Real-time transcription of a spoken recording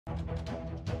Welcome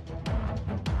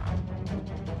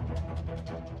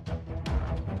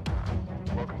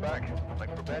back.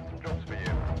 I've prepared some jobs for you.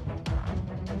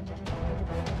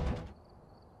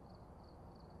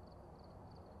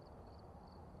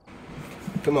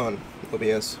 Come on,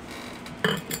 OBS.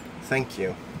 Thank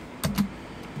you.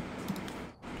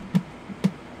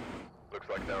 Looks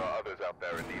like there are others out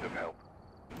there in need of help.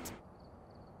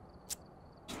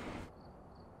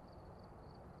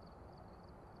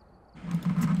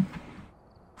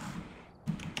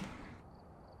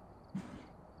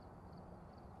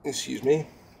 Excuse me.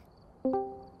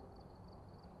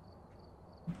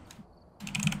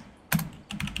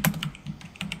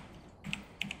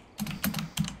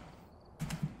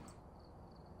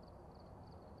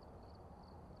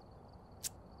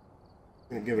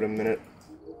 I'm gonna give it a minute.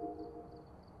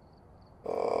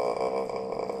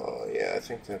 Yeah, I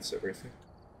think that's everything.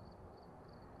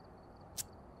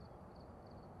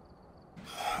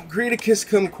 Greedicus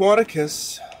cum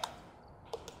quadicus.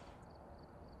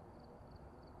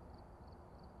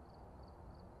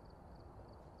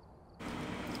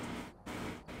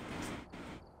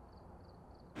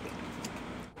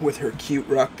 With her cute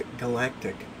rock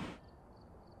galactic.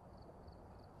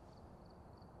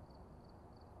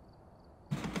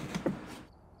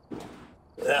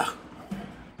 Ugh.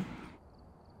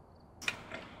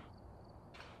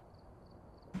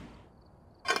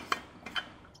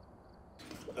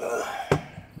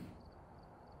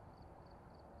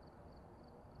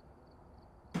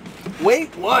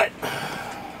 Wait, what?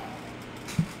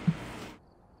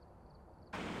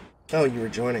 Oh, you were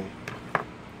joining.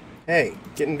 Hey,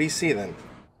 get in VC then.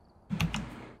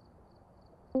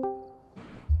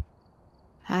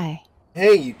 Hi.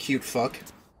 Hey, you cute fuck.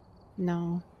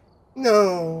 No.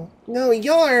 No,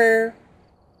 you're.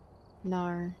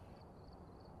 Nar.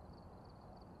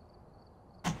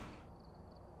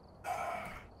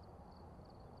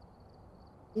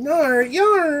 Nar,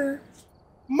 yar.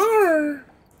 Mar.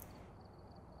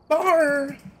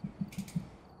 Bar.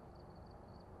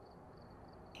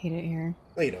 Hate it here.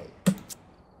 No, you don't.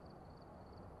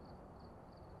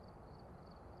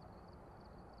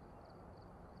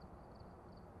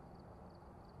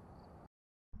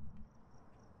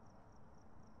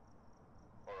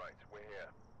 Alright, we're here.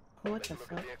 What Let's the look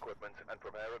fuck? at the equipment and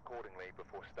prepare accordingly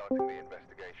before starting the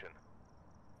investigation.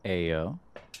 Ayo.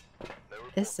 No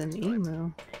It's an reports this time. emu.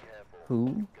 Be careful. Who?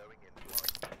 Going in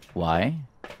blind. Why?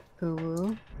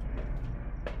 Ooh.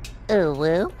 Oh,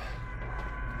 well.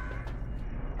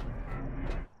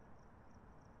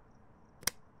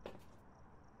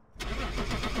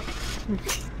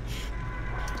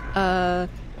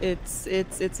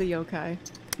 It's a yokai.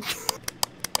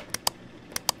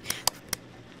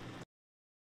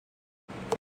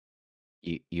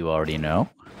 You already know?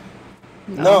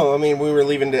 No, I mean, we were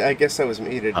leaving to. I guess I was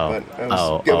muted, Oh. but I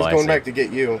Oh, was I going see. back to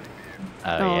get you.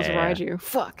 Oh, it's yeah. Raiju.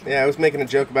 Fuck. Yeah, I was making a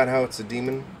joke about how it's a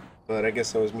demon, but I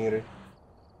guess I was muted.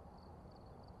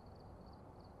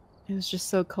 It was just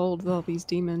so cold with all these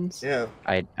demons. Yeah.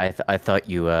 I thought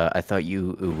you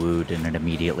wooed and it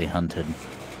immediately hunted,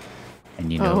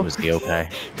 and you know Oh. it was the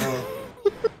yokai.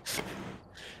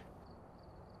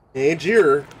 Hey,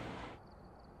 Jeer.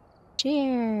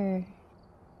 Cheer.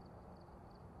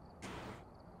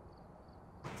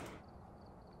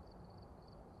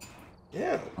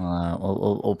 Yeah.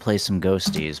 We'll play some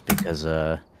ghosties because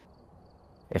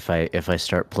if I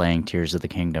start playing Tears of the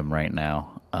Kingdom right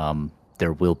now,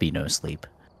 there will be no sleep.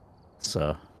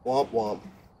 So Womp womp.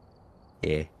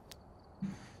 yeah.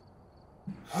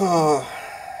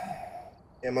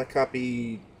 Yeah, my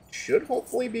copy should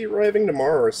hopefully be arriving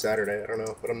tomorrow or Saturday. I don't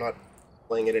know, but I'm not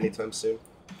playing it anytime soon.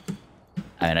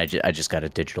 And I just got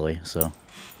it digitally, so.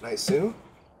 Nice, Sue.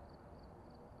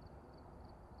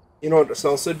 You know what's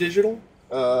also digital?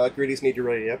 Greedies Need You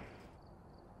Ready Up.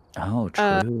 Oh,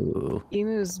 true.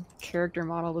 Emu's character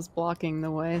model was blocking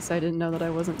the way, so I didn't know that I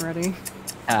wasn't ready.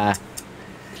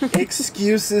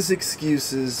 Excuses,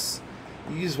 excuses.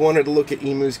 You just wanted to look at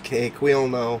Emu's cake. We all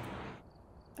know.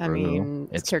 I True. mean,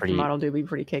 its It's character pretty- model do be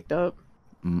pretty caked up.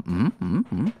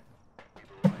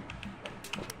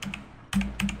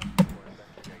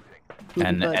 Booty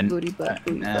And- butt, and- booty butt,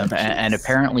 booty butt, And cheeks.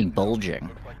 apparently bulging,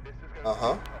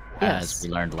 Uh-huh. Yes. as we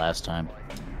learned last time.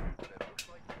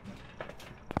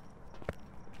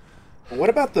 What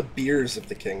about the beers of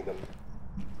the kingdom?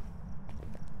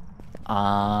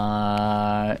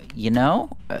 You know,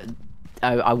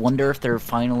 I wonder if they're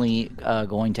finally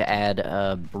going to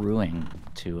add brewing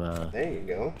to There you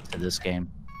go. this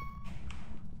game.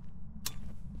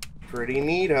 Pretty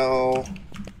neato.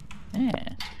 Yeah.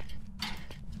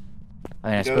 I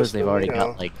mean, I Goes suppose they've the already neato.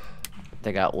 got like,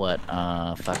 they got what,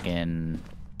 fucking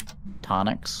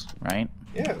tonics, right?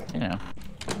 Yeah. You know.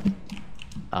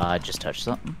 Just touched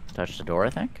something. Touched the door, I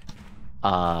think.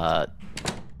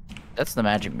 That's the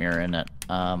magic mirror, isn't it?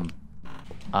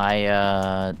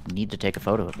 I need to take a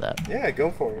photo of that. Yeah,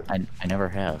 go for it. I never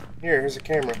have. Here's a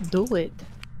camera. Do it.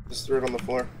 Just throw it on the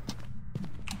floor.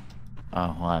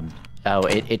 Oh, oh,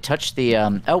 it touched the,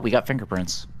 oh, we got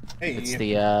fingerprints. Hey. It's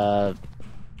the,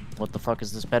 what the fuck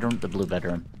is this bedroom? The blue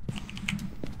bedroom.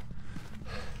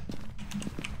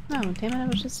 Oh, damn it, I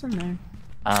was just in there.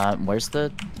 Where's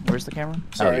the camera?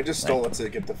 Sorry, Oh, I just stole it to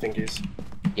get the fingies.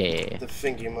 Yeah. The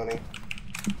fingy money.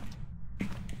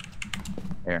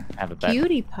 Here, have it back.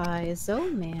 Cutie pie, oh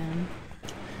man.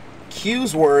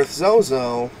 Qsworth,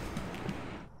 Zozo.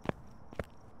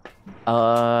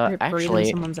 You're breathing Actually,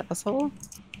 someone's asshole?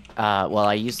 well,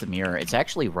 I used the mirror. It's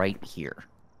actually right here.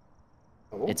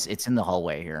 Oh. It's in the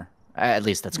hallway here. At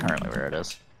least that's currently where it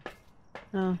is.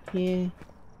 Oh, yeah.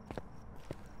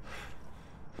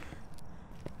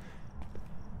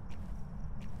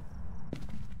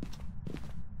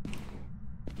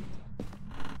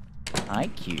 Hi,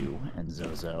 Q and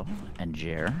Zozo and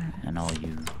Jer and all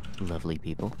you lovely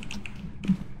people.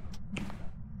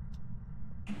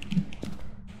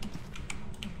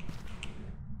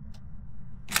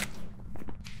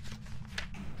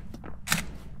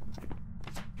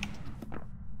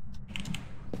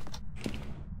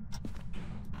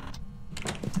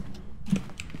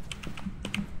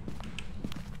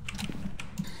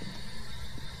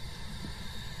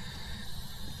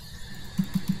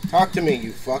 Talk to me,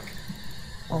 you fuck.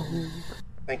 Oh.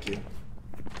 Thank you.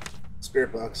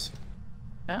 Spirit box.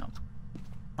 Oh.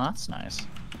 Well, that's nice.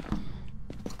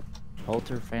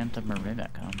 Polter, Phantom, or Mimic,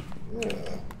 huh?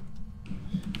 Yeah.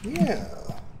 Yeah.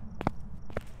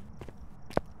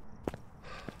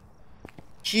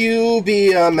 Q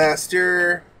be a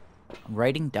master.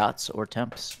 Writing dots or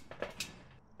temps.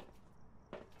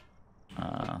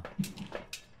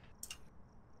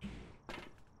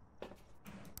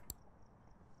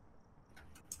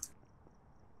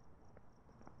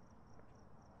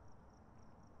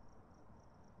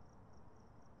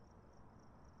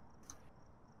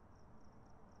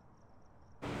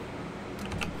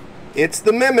 It's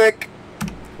the mimic.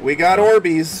 We got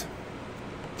Orbeez.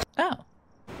 Oh.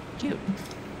 Cute.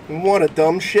 What a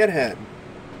dumb shithead.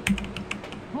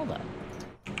 Hold on.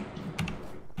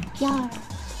 Yeah.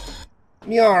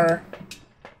 Yar.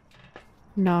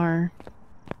 Nar.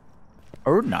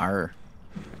 Or nar.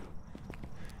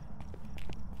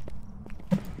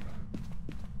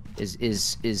 Is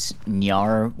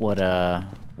Nyar what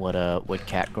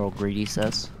Catgirl Greedy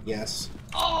says? Yes.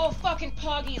 Oh, fucking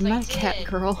poggies, I'm I not a did. cat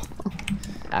girl.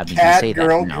 I mean, you Cat say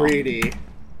girl that now. greedy.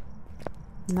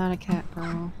 I'm not a cat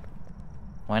girl.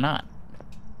 Why not?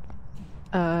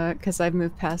 'Cause I've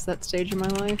moved past that stage in my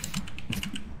life.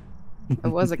 I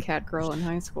was a cat girl in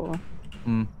high school.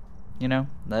 Hmm. You know,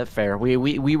 that's fair. We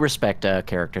respect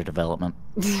character development.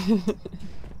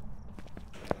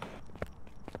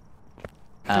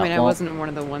 I mean, I well, wasn't one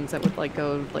of the ones that would like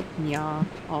go like nya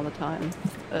all the time,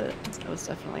 but I was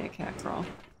definitely a cat girl.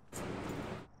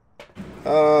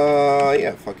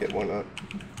 Yeah, fuck it, why not?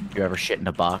 You ever shit in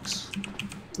a box?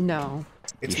 No.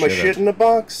 It's You my should've. shit in a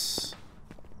box.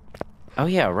 Oh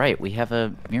yeah, right. We have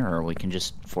a mirror. We can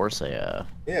just force a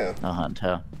Yeah, hunt,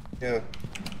 huh? yeah.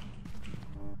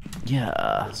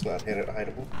 Yeah. It's not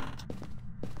hideable.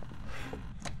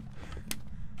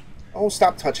 Oh,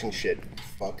 stop touching shit, you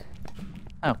fuck.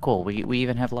 Oh, cool. We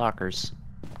even have lockers.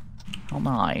 How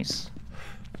nice.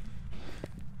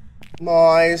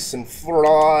 Nice and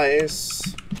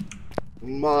fries.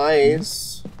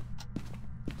 Nice.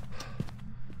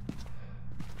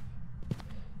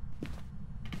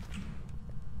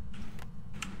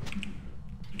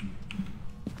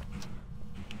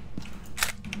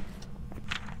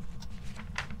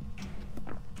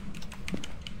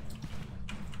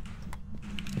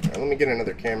 Alright, let me get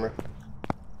another camera.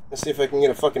 Let's see if I can get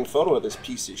a fucking photo of this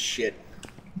piece of shit.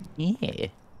 Yeah.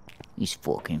 He's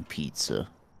fucking pizza.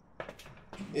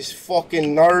 This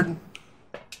fucking nerd.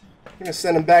 I'm gonna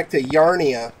send him back to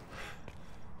Yarnia.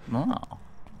 Oh.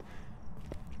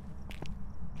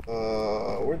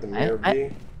 Where'd the mirror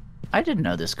be? I didn't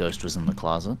know this ghost was in the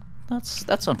closet.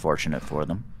 That's unfortunate for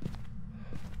them.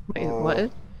 Wait, what?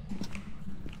 I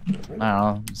don't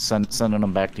know. Sending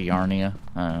them back to Yarnia.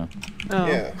 Oh.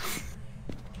 Yeah.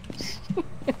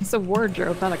 It's a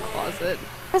wardrobe, not a closet.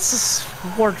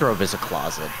 Wardrobe is a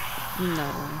closet.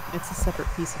 No, it's a separate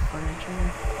piece of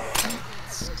furniture.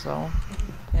 So,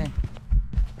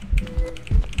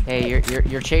 hey,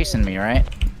 you're chasing me, right?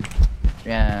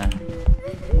 Yeah.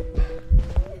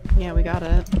 Yeah, we got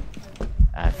it.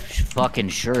 I fucking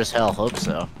sure as hell hope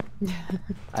so.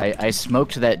 I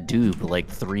smoked that doob like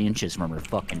 3 inches from her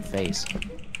fucking face.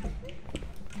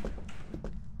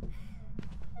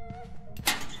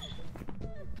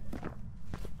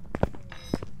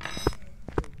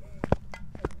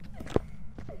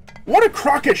 What a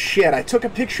crock of shit! I took a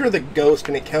picture of the ghost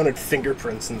and it counted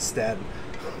fingerprints instead.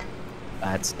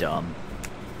 That's dumb.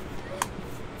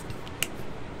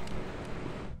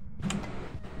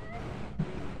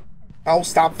 Oh,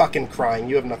 stop fucking crying.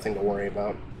 You have nothing to worry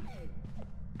about.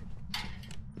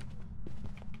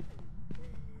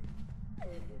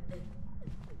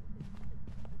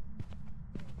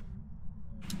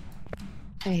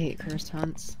 I hate cursed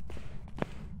hunts.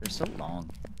 They're so long.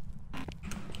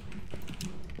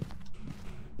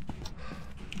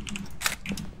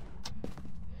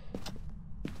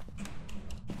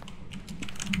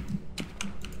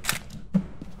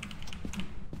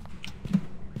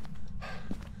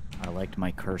 I liked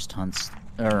my cursed hunts.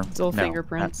 Still no,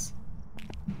 fingerprints.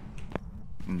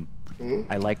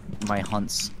 I like my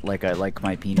hunts like I like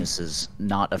my penises,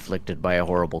 not afflicted by a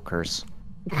horrible curse.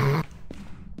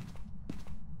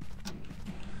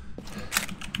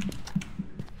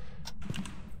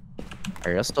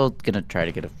 Are you still gonna try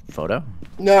to get a photo?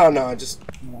 No, I just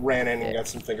ran in and got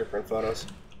some fingerprint photos.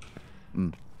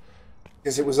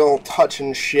 Because it was all touch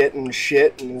and shit, and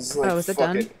it was like, is it fuck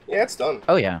done? it. Yeah, it's done.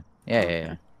 Oh yeah.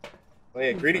 Yeah. Oh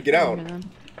yeah, Greedy, get out. Then.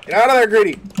 Get out of there,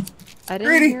 Greedy! I didn't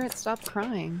Greedy! hear it stop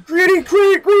crying. Greedy,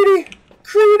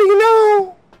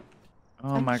 no!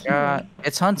 Oh my cute. god.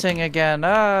 It's hunting again.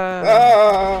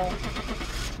 Hunt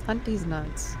these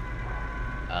nuts.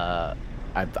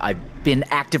 I've been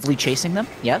actively chasing them,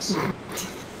 yes?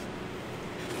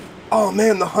 Oh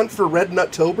man, the hunt for Red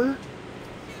Nuttober?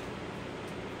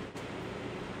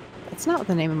 That's not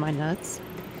the name of my nuts.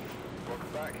 Welcome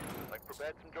back. I've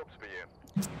prepared some jobs for you.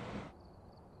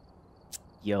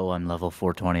 Yo, I'm level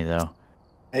 420 though.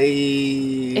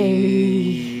 Hey.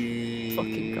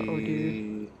 Fucking go,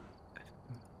 dude.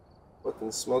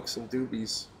 Fucking smoke some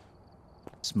doobies.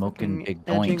 Smoking big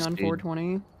Edging doinks, on dude.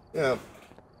 420. Yeah.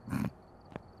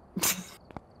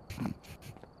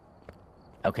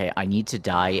 Okay, I need to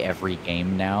die every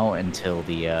game now until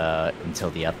the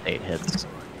update hits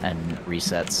and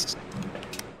resets.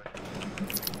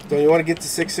 Don't you want to get to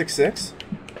 666?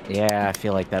 Yeah, I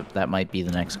feel like that might be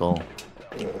the next goal.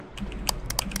 Yeah.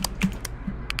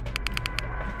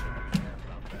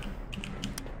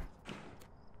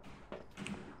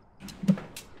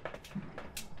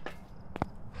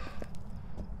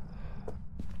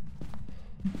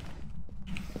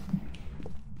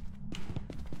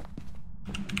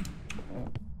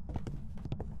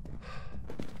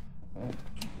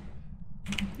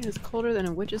 It's colder than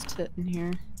a witch's tit in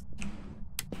here.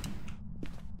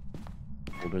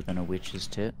 Colder than a witch's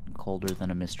tit, colder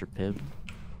than a Mr. Pibb,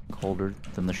 colder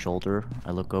than the shoulder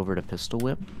I look over to pistol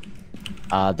whip.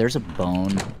 There's a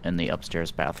bone in the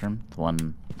upstairs bathroom, the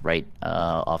one right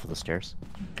off of the stairs.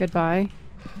 Goodbye.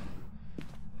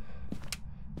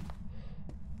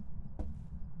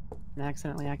 I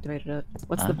accidentally activated it.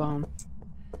 What's the bone?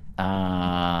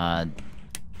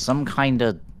 Some kind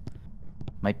of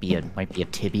might be a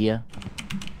tibia,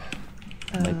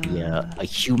 might be a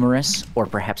humerus, or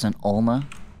perhaps an ulna.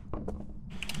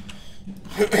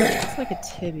 It's like a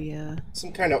tibia.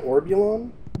 Some kind of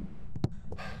orbulon?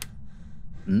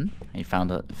 You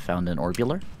found an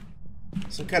orbular?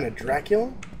 Some kind of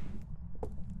Dracula?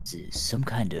 Is it some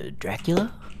kind of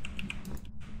Dracula?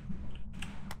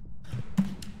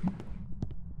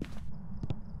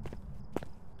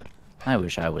 I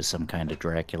wish I was some kind of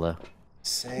Dracula.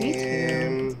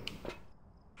 Same.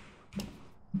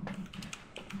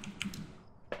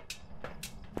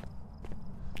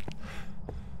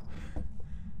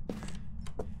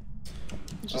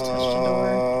 Just touched the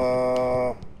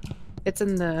door. It's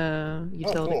in the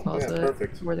utility cool. Yeah, closet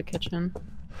perfect. or the kitchen.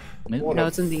 What No, a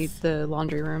it's in the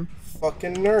laundry room.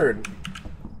 fucking nerd.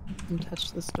 And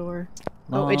touch this door.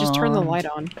 Oh, it just turned the light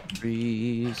on.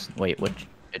 Trees. Wait, what?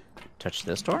 It touched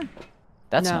this door?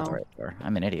 That's not the No. right door.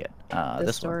 I'm an idiot. This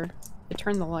This one. door. It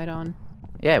turned the light on.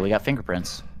 Yeah, we got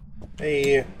fingerprints.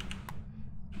 Hey.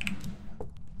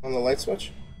 On the light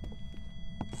switch?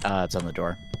 It's on the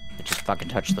door. It just fucking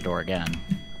touched the door again.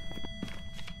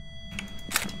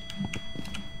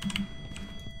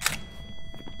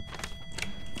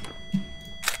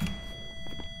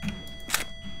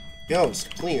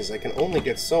 Ghost, please, I can only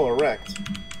get so erect.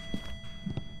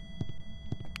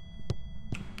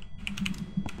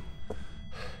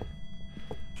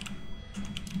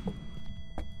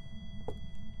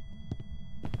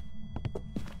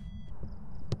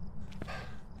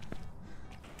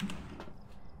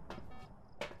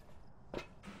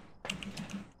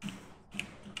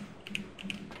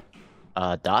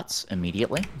 Dots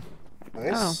immediately.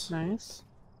 Nice. Oh, nice.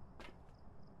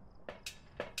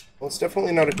 Well, it's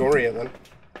definitely not Agoria then.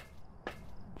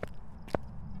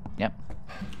 Yep.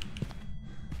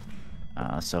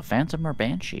 So Phantom or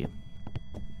Banshee?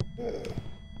 Uh,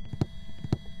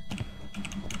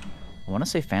 I want to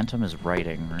say Phantom is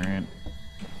writing, right?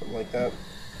 something like that.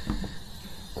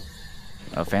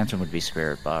 Oh, Phantom would be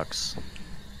Spirit Box.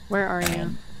 Where are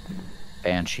you?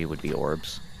 Banshee would be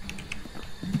Orbs.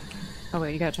 Oh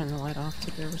wait, you gotta turn the light off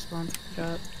to get a response.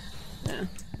 Got. Yeah.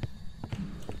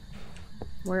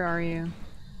 Where are you?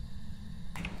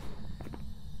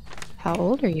 How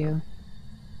old are you?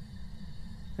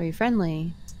 Are you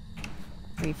friendly?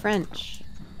 Are you French?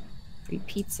 Are you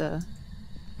pizza?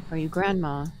 Are you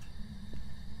grandma?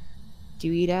 Do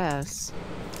you eat ass?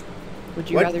 Would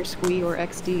you What? rather squee or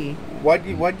XD? Why'd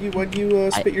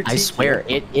you spit your teeth? I swear,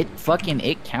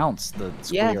 it counts, the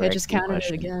squee Yeah, or it just XD counted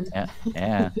question. it again.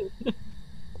 Yeah.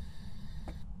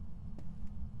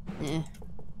 Eh,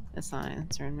 that's not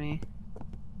answering me.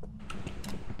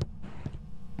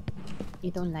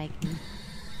 You don't like me.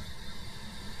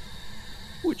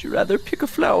 Would you rather pick a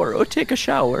flower or take a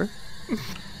shower?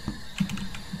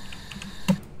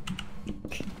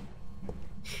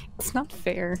 It's not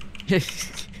fair.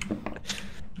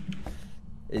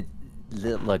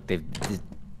 Look, they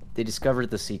discovered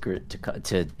the secret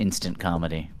to instant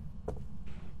comedy,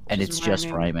 and it's just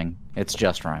rhyming. It's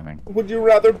just rhyming. Would you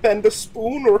rather bend a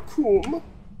spoon or coom?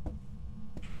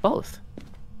 Both.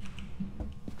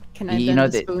 Can I You bend know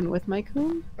the spoon with my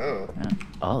coon? Oh. Yeah.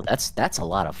 Oh, that's a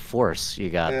lot of force you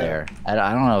got Yeah. there. I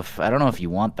don't know if you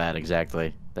want that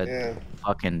exactly. That Yeah.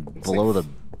 fucking It's blow like-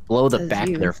 the Says back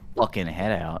you. of their fucking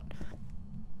head out.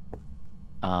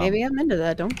 Maybe I'm into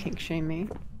that. Don't kink shame me.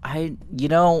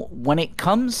 When it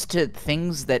comes to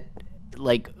things that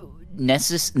like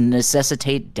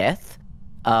necessitate death,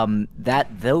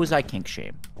 those I kink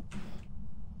shame.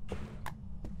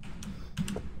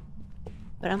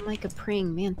 But I'm like a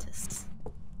praying mantis.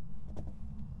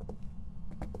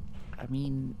 I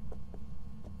mean,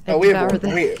 Oh, we have devour the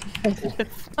we,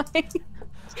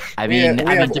 I We mean, have-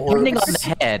 we have depending on orbs.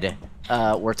 the head,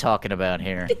 we're talking about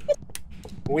here.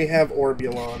 we have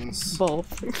Orbulons.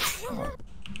 both.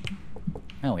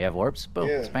 No, we have orbs. Boom,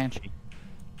 Yeah. it's Banshee.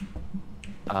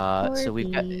 So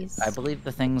we've got. Orbeez. I believe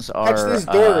the things are. Touch this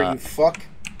door, you fuck.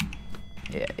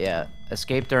 Yeah.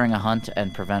 Escape during a hunt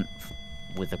and prevent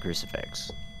with a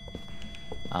crucifix.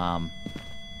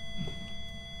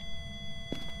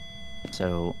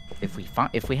 So if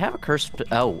we have a curse.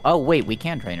 Oh wait, we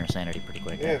can drain our sanity pretty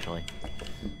quick Yeah. actually.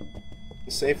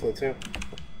 Safely, too.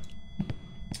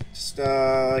 Just,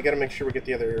 I gotta make sure we get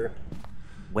the other...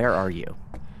 Where are you?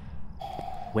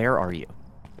 Where are you?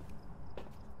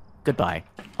 Goodbye.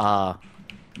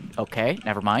 Okay,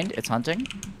 never mind. It's hunting.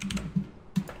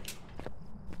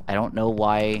 I don't know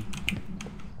why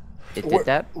it did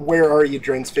that. Where are you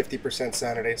drains 50%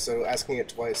 sanity, so asking it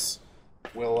twice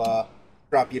will,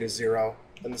 drop you to 0.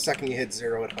 And the second you hit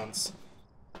 0, it hunts.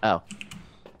 Oh.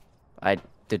 I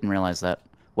didn't realize that.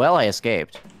 Well, I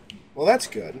escaped. Well, that's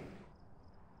good.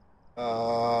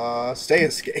 Stay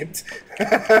escaped.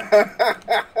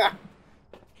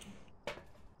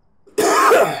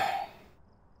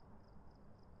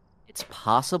 It's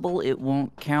possible it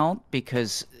won't count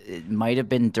because it might have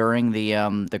been during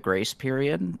the grace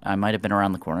period. I might have been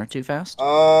around the corner too fast.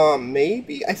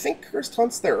 Maybe. I think Cursed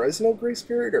Hunts there is no grace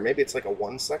period, or maybe it's like a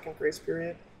 1-second grace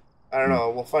period. I don't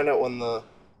know. We'll find out when the...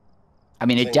 I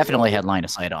mean, it things definitely go. had line of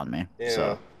sight on me. Yeah.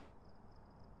 So.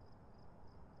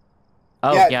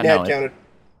 Oh, yeah, no. it counted.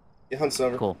 It hunts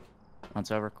over. Cool.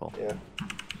 Hunt's over. Cool. Yeah.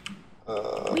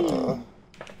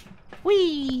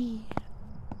 Whee!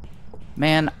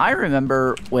 Man, I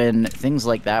remember when things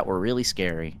like that were really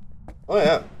scary. Oh,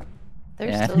 yeah. They're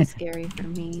Yeah. still scary for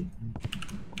me.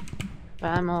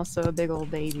 But I'm also a big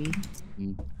old baby.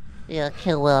 You're a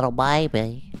cute little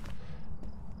baby.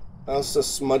 I also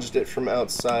smudged it from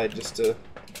outside just to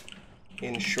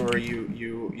ensure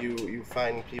you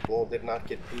fine people did not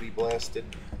get booty blasted.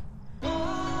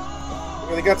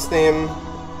 Where the guts theme.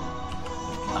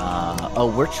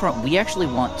 We actually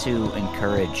want to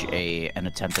encourage an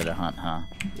attempt at a hunt, huh?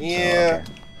 Yeah,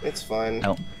 So, okay. it's fine.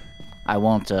 No, I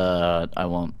won't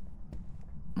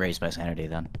raise my sanity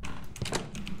then.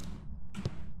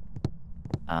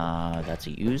 That's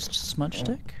a used smudge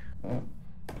stick.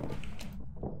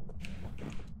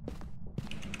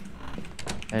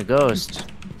 Hey, Ghost.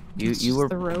 It's You just were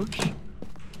the roach.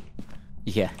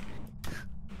 Yeah.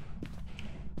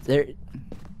 There.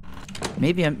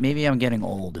 Maybe I'm getting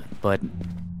old, but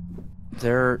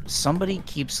somebody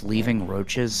keeps leaving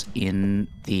roaches in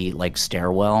the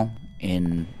stairwell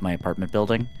in my apartment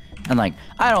building. And, like,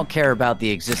 I don't care about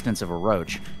the existence of a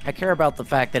roach. I care about the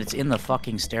fact that it's in the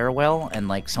fucking stairwell, and,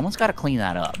 like, someone's got to clean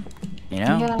that up. You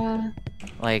know? Yeah.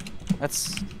 Like,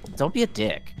 don't be a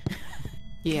dick.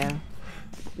 Yeah.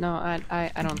 No,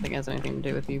 I don't think it has anything to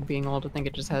do with you being old. I think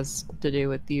it just has to do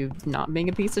with you not being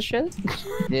a piece of shit.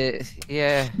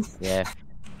 Yeah.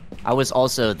 I was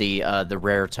also the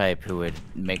rare type who would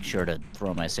make sure to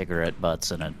throw my cigarette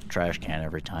butts in a trash can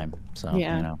every time. So,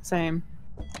 Yeah, you know. same.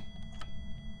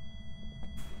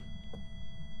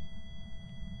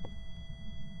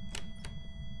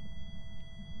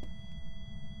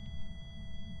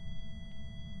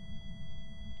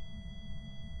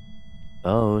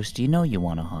 Ghost, you know you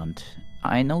want to hunt.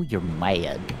 I know you're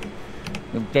mad.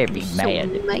 You're very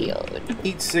mad.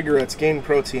 Eat cigarettes, gain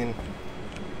protein.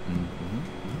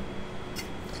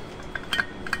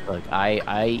 Look,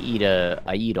 I eat a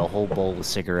whole bowl of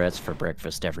cigarettes for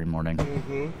breakfast every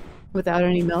morning. Without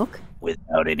any milk?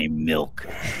 Without any milk.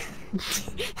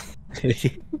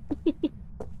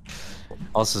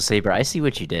 Also, Saber, I see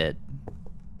what you did.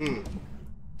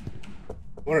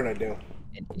 What did I do?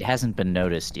 It hasn't been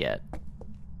noticed yet.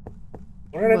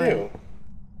 What did I do?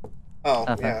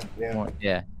 Oh,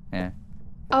 Yeah.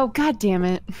 Oh, god damn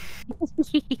it. I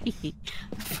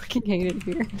fucking hate it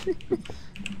here.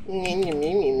 I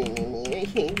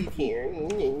hate it here.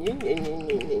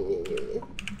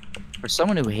 For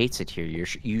someone who hates it here,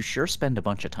 you sure spend a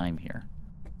bunch of time here.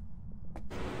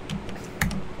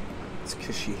 It's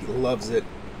because she loves it.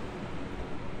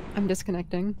 I'm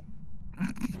disconnecting.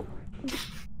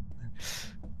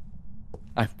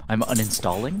 I'm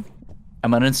uninstalling?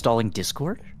 I'm uninstalling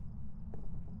Discord?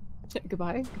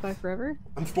 Goodbye? Goodbye forever?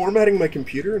 I'm formatting my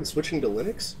computer and switching to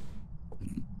Linux?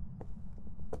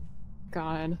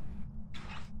 God.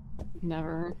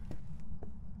 Never.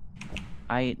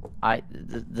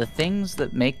 The things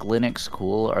that make Linux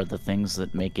cool are the things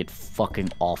that make it fucking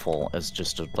awful as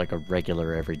just like a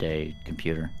regular everyday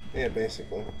computer. Yeah,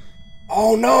 basically.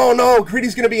 Oh no!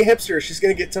 Greedy's gonna be a hipster. She's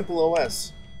gonna get Temple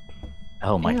OS.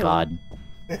 Oh my god.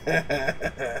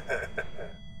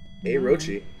 Hey,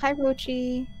 Rochi. Hi,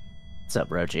 Rochi. What's up,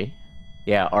 Rochi?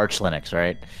 Yeah, Arch Linux,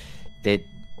 right?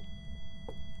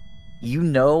 You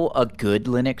know a good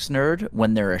Linux nerd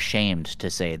when they're ashamed to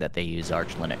say that they use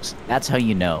Arch Linux. That's how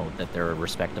you know that they're a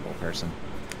respectable person.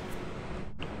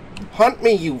 Hunt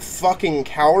me, you fucking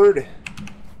coward!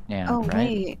 Yeah, oh, right?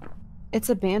 Wait. It's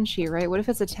a Banshee, right? What if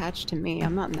it's attached to me?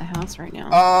 I'm not in the house right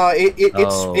now.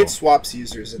 It swaps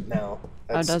users now.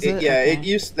 That's, does it? Yeah,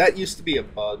 okay. That used to be a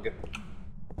bug.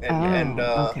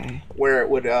 Okay. Where it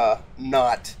would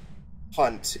not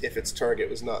hunt if its target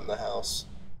was not in the house.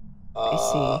 I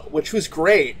see. Which was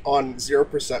great on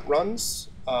 0% runs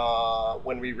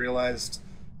when we realized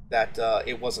that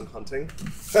it wasn't hunting.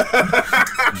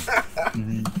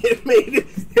 It made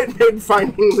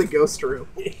finding the ghost room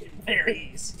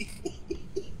very easy.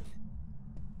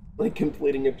 Like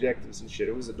completing objectives and shit.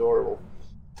 It was adorable.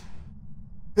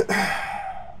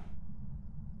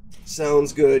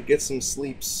 Sounds good. Get some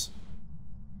sleeps.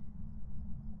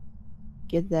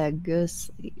 Get that good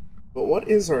sleep. But what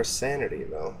is our sanity,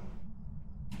 though?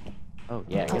 Oh,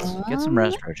 yeah, get some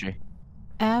rest, Rochi.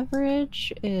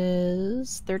 Average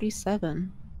is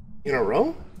 37. In a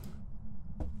row?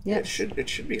 Yeah. It should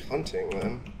be hunting,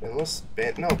 then. Unless...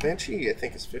 Banshee, I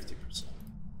think, is 50%.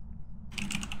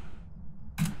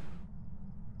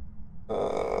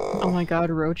 Oh my god,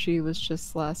 Rochi was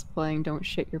just last playing Don't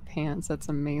Shit Your Pants. That's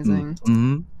amazing.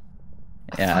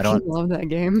 Yeah, I love that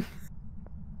game.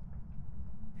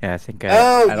 Yeah, I think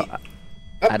I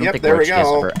don't think there we Rochi has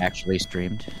go. ever actually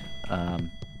streamed.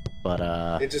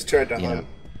 But It just tried to hunt.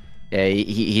 Yeah,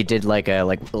 he did like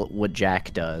what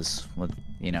Jack does with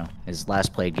his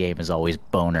last played game is always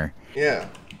boner. Yeah.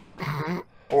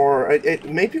 Or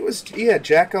maybe it was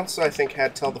Jack also I think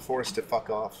had Tell the Forest to fuck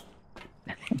off.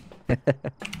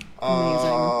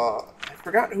 I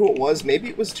forgot who it was. Maybe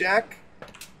it was Jack.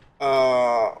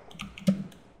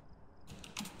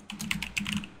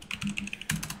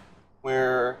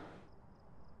 Where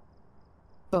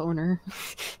boner.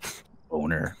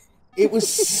 It was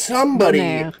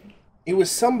somebody. It was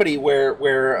somebody where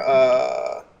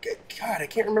God, I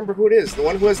can't remember who it is. The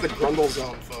one who has the Grundle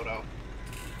Zone photo.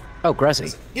 Oh,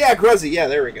 Gruzzy. Yeah, Gruzzy. Yeah,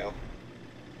 there we go.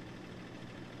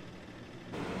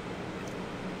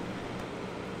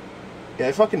 Yeah,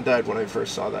 I fucking died when I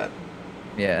first saw that.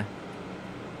 Yeah.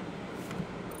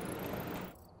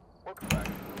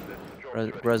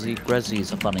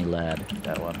 Gruzzy's a funny lad,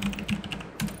 that one.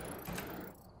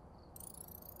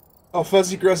 Oh,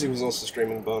 Fuzzy Gruzzy was also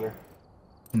streaming boner.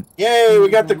 Yay, we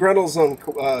got the Grundle Zone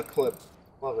clip.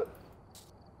 Love it.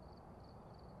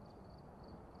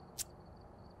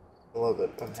 love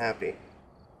it. I'm happy.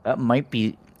 That might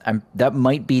be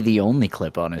the only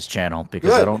clip on his channel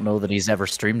because I don't know that he's ever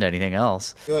streamed anything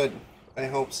else. Good. I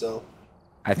hope so.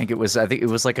 I think it was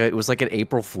like an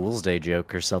April Fool's Day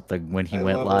joke or something when he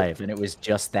went live, and it was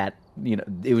just that,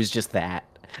 it was just that.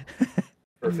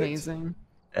 Perfect. Amazing.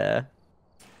 Yeah.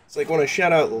 It's like when I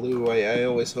shout out Lou, I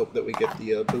always hope that we get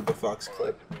the Booba Fox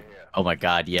clip. Oh my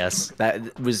God, yes.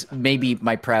 That was maybe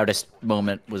my proudest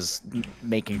moment, was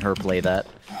making her play that.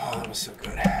 Oh, that was so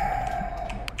good.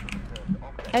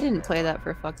 I didn't play that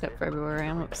for Fucked Up February.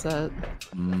 I'm upset.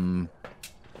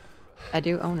 I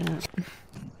do own it.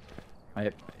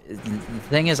 The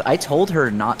thing is, I told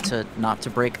her not to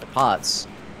break the pots,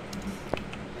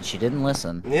 and she didn't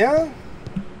listen. Yeah?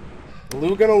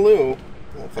 Lou gonna Lou.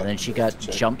 Oh, and then she got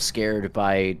jump scared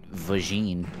by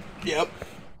Vagine. Yep.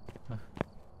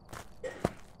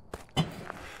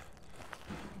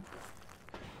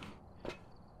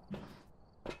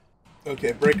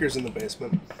 Okay, Breaker's in the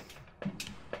basement.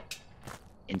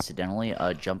 Incidentally,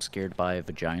 jump scared by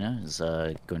vagina is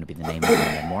going to be the name of my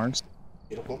memoirs.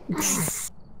 Beautiful.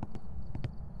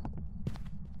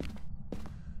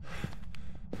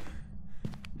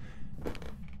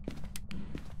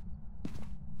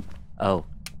 Oh,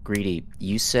 Greedy,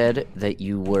 you said that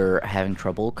you were having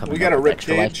trouble coming got up a with rip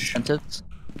extra life cage. sentence.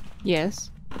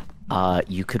 Yes.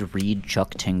 You could read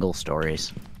Chuck Tingle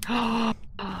stories. You're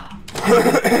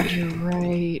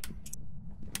right.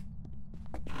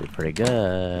 They're pretty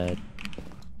good.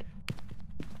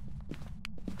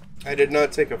 I did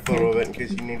not take a photo of it in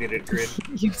case you needed it, Grid.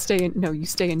 You stay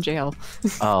in jail.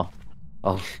 Oh,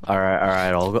 all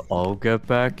right. I'll get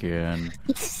back in.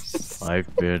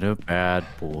 I've been a bad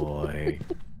boy.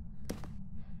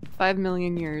 5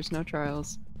 million years, no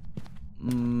trials.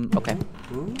 Okay.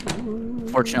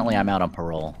 Fortunately, I'm out on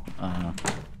parole.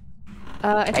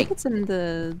 I think it's in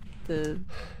the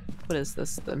what is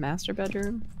this? The master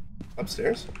bedroom?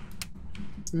 Upstairs?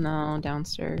 No,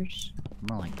 downstairs.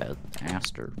 More like the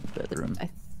master bedroom. I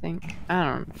think. I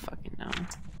don't fucking know.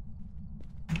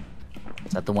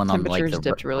 Is that the one on like Temperature's the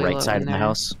dipped really right low side in of the there.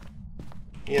 house?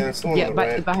 Yeah, it's the one Yeah, on the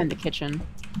right. behind the kitchen.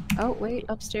 Oh wait,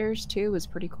 upstairs too is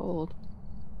pretty cold.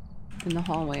 In the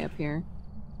hallway up here.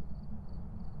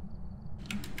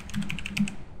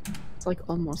 It's like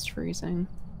almost freezing.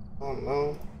 Oh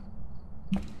no.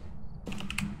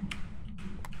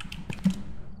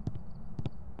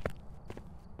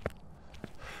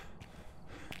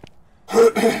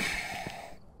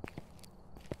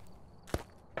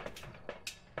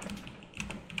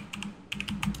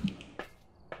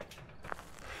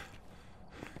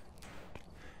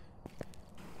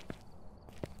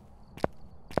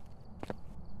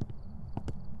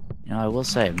 I will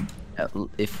say,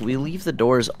 if we leave the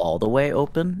doors all the way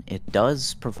open, it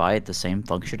does provide the same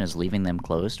function as leaving them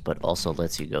closed, but also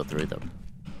lets you go through them.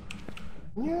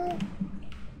 Yeah.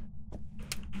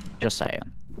 Just saying.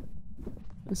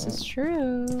 This is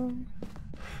true.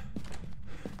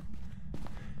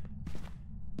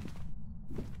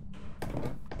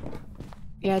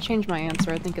 Yeah, I changed my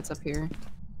answer. I think it's up here.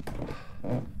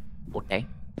 Okay.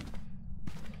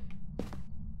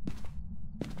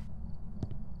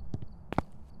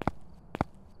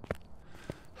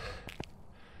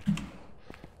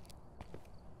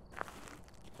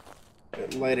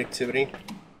 Light activity.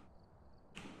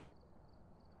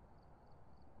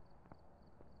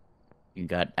 You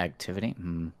got activity?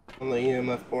 On the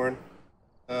EMF board.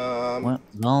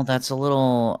 Well, that's a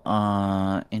little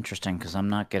interesting because I'm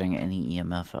not getting any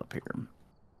EMF up here.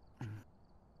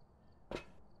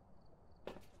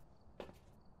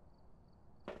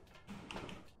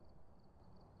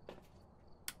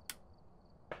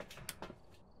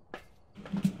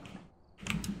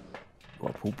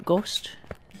 A poop ghost?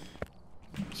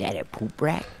 Is that a poop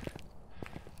rat?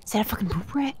 Is that a fucking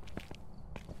poop rat?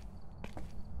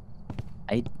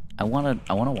 I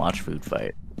wanna watch Food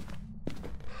Fight.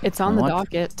 It's on the What?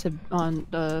 docket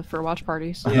for watch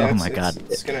parties. Yeah, Oh my God.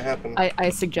 It's gonna happen. I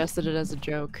suggested it as a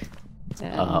joke.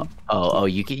 And,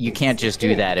 You can't just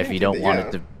do that if you don't want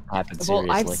it to happen seriously.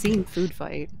 well, I've seen Food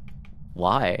Fight.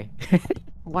 Why?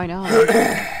 Why not?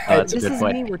 That's a This good is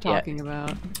point. me we're Yeah, talking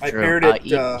about. I true. paired it.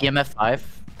 EMF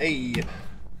 5. Hey,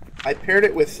 I paired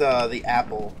it with the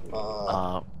Apple.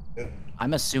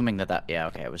 I'm assuming that. Yeah,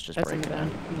 okay, I was just That's in breaking the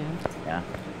it. bed. Yeah.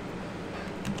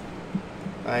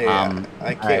 Yeah.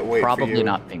 I can't wait Probably for you.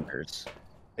 not fingers.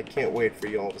 I can't wait for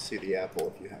you all to see the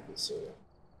Apple if you haven't seen it.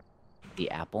 The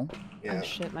apple. Yeah. Oh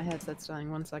shit, my headset's dying.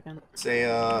 1 second. It's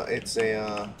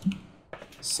a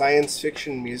science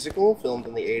fiction musical filmed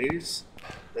in the 80s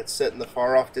that's set in the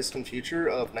far off distant future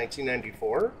of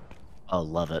 1994. Oh,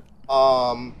 love it.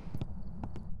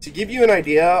 To give you an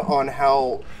idea on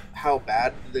how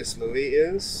bad this movie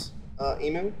is,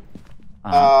 Emu,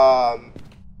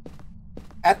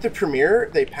 at the premiere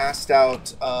they passed out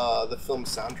the film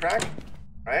soundtrack,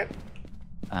 right?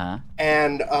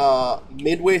 And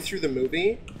midway through the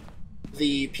movie,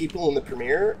 the people in the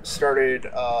premiere started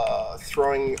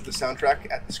throwing the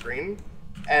soundtrack at the screen,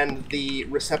 and the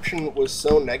reception was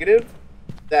so negative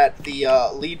that the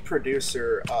lead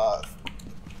producer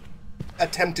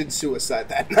attempted suicide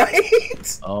that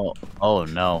night. Oh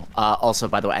no. Also,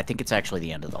 by the way, I think it's actually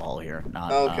the end of the hall here,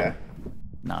 not Okay.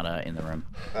 Not in the room.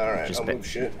 All right, I'll move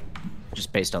shit.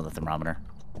 Just based on the thermometer.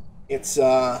 It's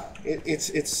a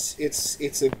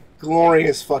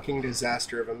glorious fucking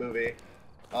disaster of a movie,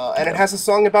 and it has a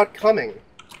song about coming.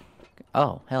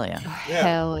 Oh hell yeah!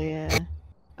 Hell yeah!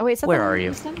 Oh wait, is that Where the one are you?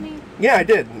 you sent me? Yeah, I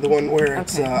did. The one where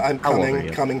it's Okay. I'm How old are you?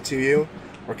 coming to you,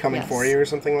 or coming for you, or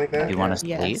something like that. Do you want us to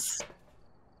Yes. leave?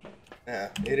 Yeah,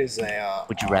 it is a.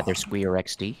 Would you rather Squee or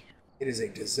XD? It is a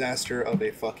disaster of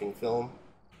a fucking film.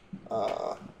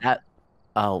 That.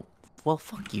 Oh, well,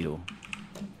 fuck you.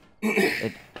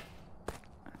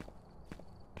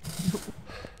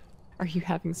 Are you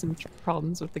having some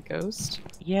problems with the ghost?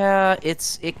 Yeah,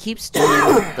 it keeps doing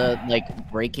the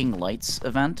like breaking lights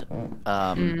event,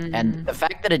 and the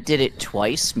fact that it did it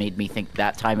twice made me think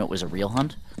that time it was a real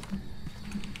hunt.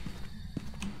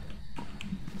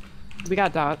 We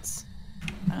got dots.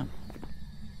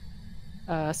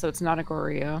 Oh. So it's not a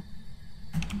Goryo.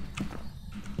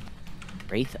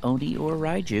 Wraith, Oni, or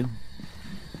Raiju.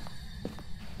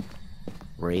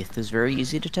 Wraith is very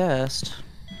easy to test.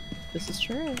 This is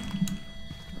true.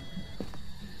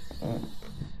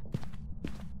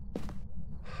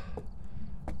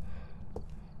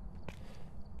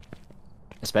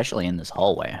 Especially in this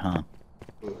hallway, huh?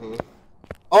 Mm-hmm.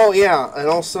 Oh yeah, and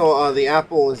also the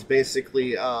apple is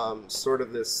basically sort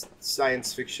of this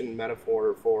science fiction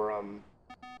metaphor for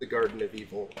the Garden of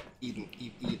Evil,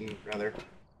 Eden rather.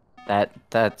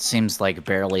 That seems like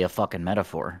barely a fucking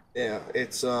metaphor. Yeah,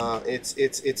 it's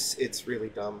really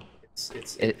dumb.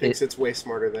 It thinks it's way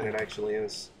smarter than it actually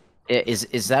is.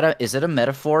 Is it a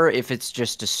metaphor if it's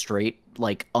just a straight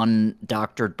like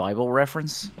undoctored Bible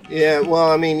reference? Yeah,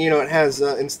 well, I mean, you know, it has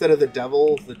instead of the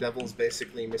devil's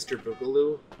basically Mr.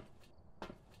 Boogaloo.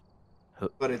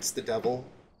 Who? But it's the devil.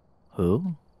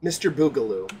 Who? Mr.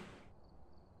 Boogaloo.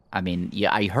 I mean,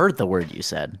 yeah, I heard the word you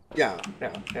said. Yeah.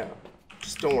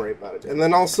 Just don't worry about it. And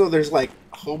then also there's like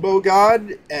Hobo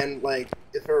God, and like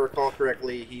if I recall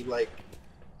correctly, he like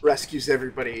rescues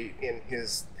everybody in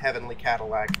his heavenly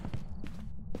Cadillac.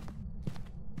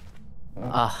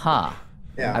 Aha.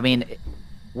 Yeah. I mean,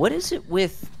 what is it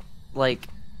with like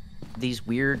these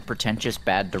weird, pretentious,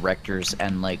 bad directors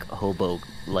and like hobo?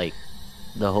 Like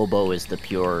the hobo is the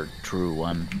pure, true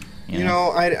one. You know,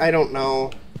 I don't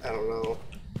know. I don't know.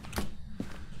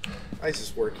 I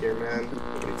just work here, man.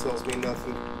 Nobody tells me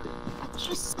nothing.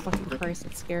 Jesus fucking Christ,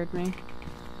 it scared me.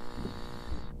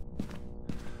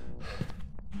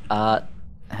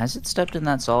 Has it stepped in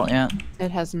that salt yet? It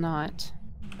has not.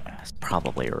 It's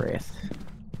probably a wraith.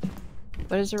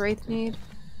 What does a wraith need?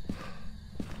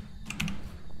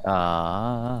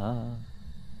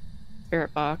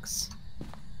 Spirit box.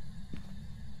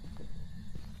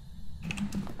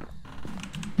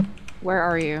 Where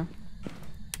are you?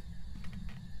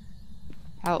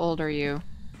 How old are you?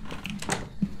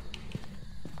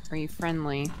 Are you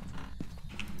friendly?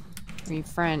 Are you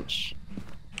French?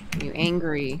 Are you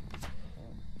angry?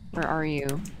 Where are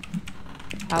you?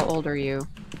 How old are you?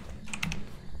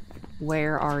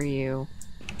 Where are you?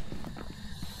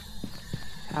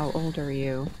 How old are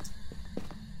you?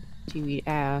 Do you eat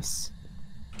ass?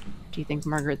 Do you think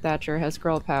Margaret Thatcher has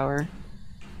girl power?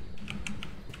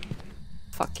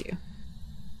 Fuck you.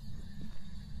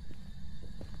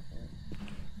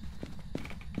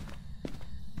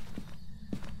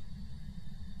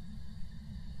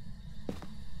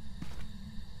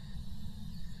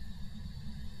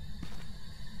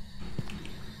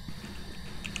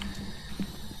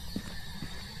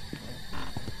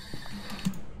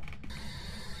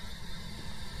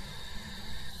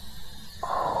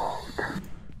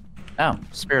 Oh,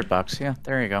 spirit box. Yeah,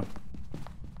 there you go.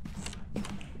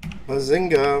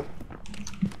 Bazinga.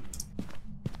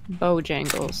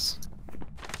 Bojangles.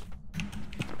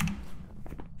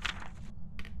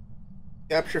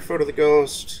 Capture photo of the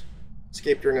ghost.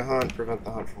 Escape during a hunt. Prevent the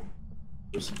hunt from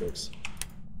crucifix.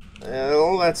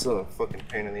 Well, that's a fucking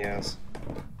pain in the ass.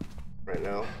 Right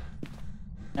now.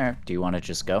 Alright, do you want to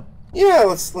just go? Yeah,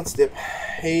 let's dip.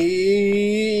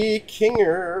 Hey,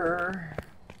 Kinger.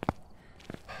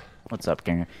 What's up,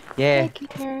 Kinger? Yeah, Hey,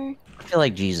 Kinger. I feel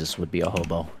like Jesus would be a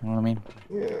hobo. You know what I mean?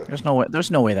 Yeah. There's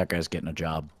no way that guy's getting a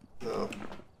job. No.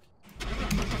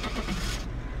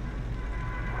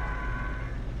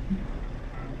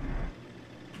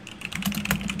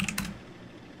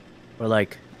 Or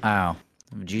like, I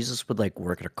don't know, Jesus would like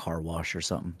work at a car wash or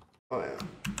something. Oh yeah.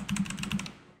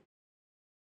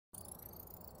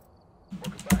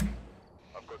 Welcome back.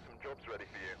 I've got some jobs ready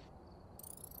for you.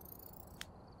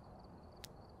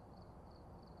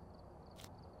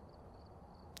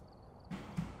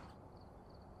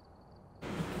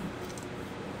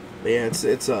 But yeah, it's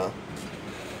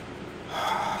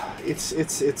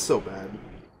so bad.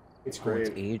 It's Oh, great.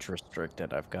 it's age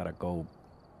restricted. I've gotta go.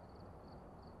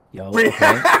 Yo, okay.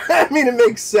 I mean, it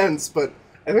makes sense, but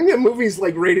I think that movie's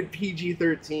like rated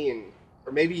PG-13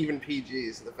 or maybe even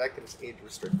PG. So the fact that it's age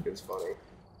restricted is funny.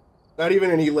 Not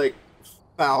even any like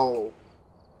foul.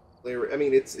 I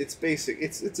mean, it's basic.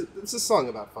 It's a song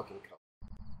about fucking cum.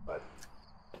 But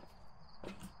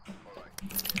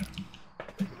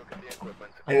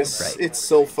and it's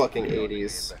so fucking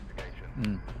 80s.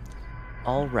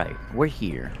 All right, we're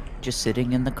here, just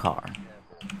sitting in the car.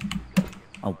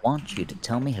 I want you to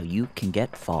tell me how you can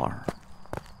get far.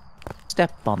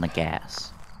 Step on the gas.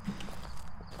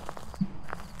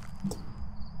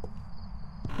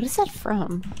 What is that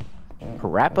from?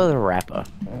 Parappa the Rappa.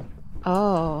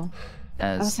 Oh.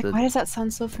 I was like, the, why does that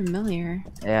sound so familiar?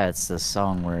 Yeah, it's the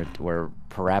song where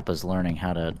Parappa's learning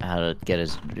how to get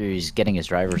he's getting his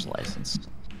driver's license.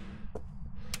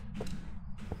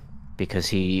 Because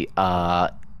he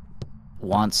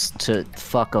wants to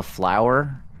fuck a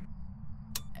flower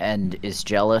and is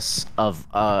jealous of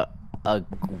a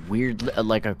weird,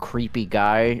 like a creepy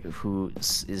guy who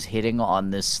is hitting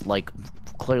on this like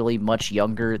clearly much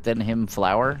younger than him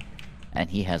flower,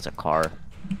 and he has a car.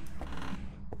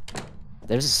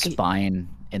 There's a spine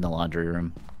in the laundry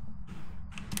room.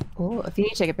 Oh, if you need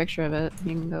to take a picture of it,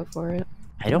 you can go for it.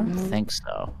 I don't think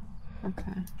so.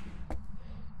 Okay.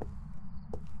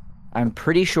 I'm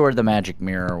pretty sure the magic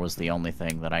mirror was the only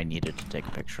thing that I needed to take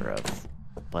a picture of,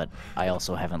 but I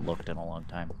also haven't looked in a long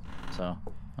time, so,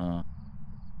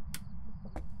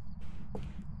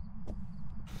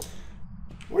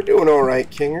 We're doing alright,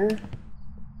 Kinger.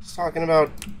 Just talking about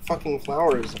fucking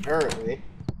flowers, apparently.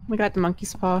 We got the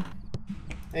monkey's paw.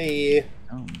 Hey.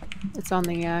 oh. It's on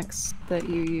the axe that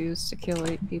you use to kill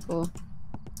 8 people.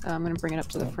 I'm gonna bring it up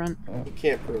to the front. You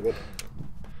can't prove it.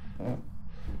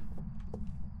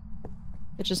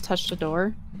 It just touched a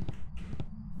door.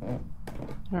 I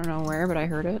don't know where, but I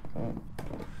heard it.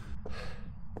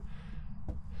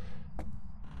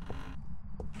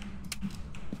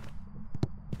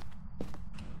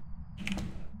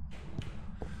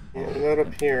 Yeah, not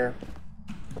up here.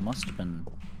 It must have been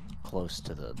close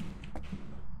to the...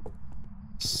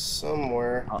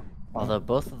 Somewhere. Although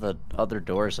both of the other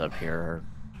doors up here are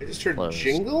I just heard closed.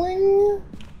 jingling?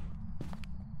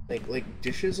 Like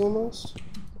dishes almost?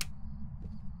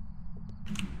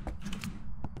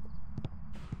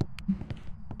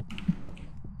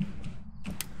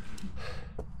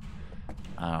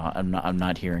 I'm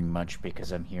not hearing much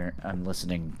because I'm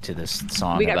listening to this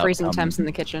song. We got about, freezing temps in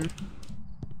the kitchen.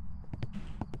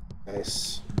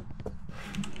 Nice.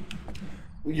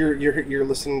 You're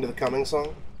listening to the Coming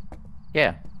song?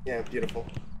 Yeah. Yeah, beautiful.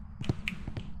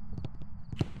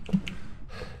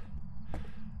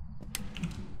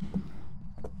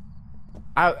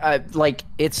 I like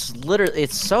it's literally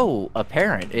so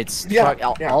apparent. It's Yeah,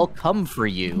 I'll come for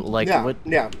you. Like what?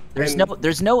 Yeah. There's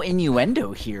no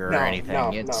innuendo here or No, anything. no,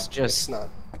 It's no, just it's not.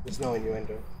 There's no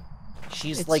innuendo.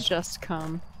 she's It's like just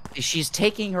come. she's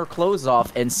taking her clothes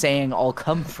off and saying, "I'll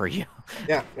come for you."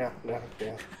 Yeah. Yeah.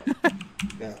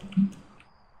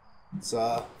 It's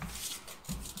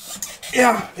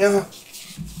yeah.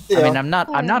 I mean, I'm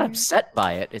not upset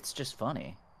by it. It's just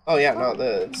funny. Oh yeah, no,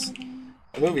 the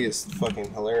movie is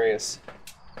fucking hilarious.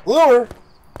 Lure.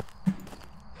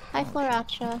 Hi,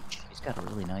 Floracha. She's got a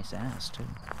really nice ass too.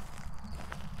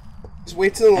 Just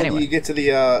wait till Anyway. you get to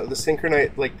the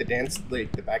synchronized, like the dance,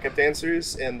 like the backup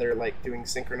dancers, and they're like doing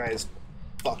synchronized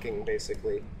fucking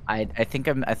basically. I think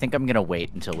I'm gonna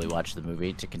wait until we watch the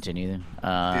movie to continue.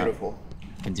 Beautiful.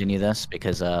 Continue this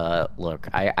because look,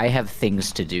 I have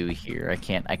things to do here.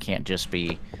 I can't just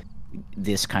be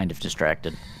this kind of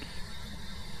distracted.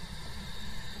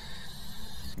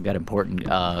 I've got important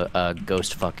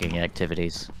ghost fucking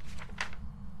activities.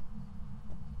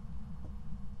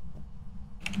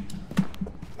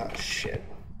 Oh shit.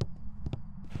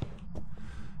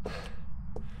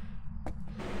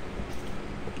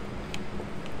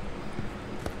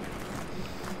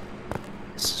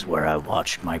 This is where I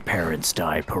watched my parents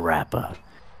die, Parappa.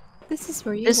 This is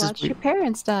where you This is watch your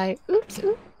parents die. Oops,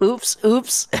 oops. Oops,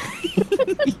 oops.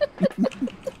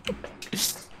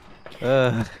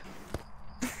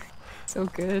 So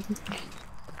good.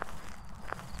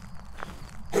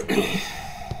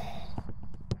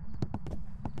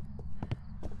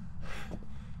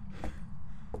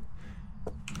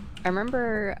 I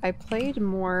remember I played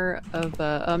more of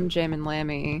Jam and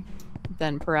Lammy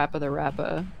than Parappa the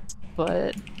Rappa,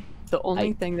 but the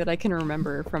only thing that I can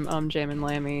remember from Jam and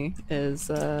Lammy is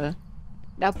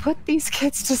now put these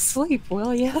kids to sleep,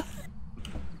 will ya?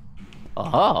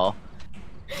 Oh.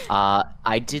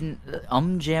 I didn't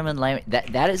Jam and Lammy.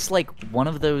 That is like one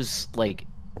of those, like,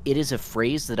 it is a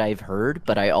phrase that I've heard,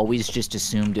 but I always just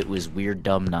assumed it was weird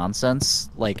dumb nonsense,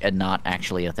 like, and not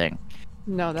actually a thing.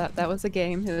 No, that was a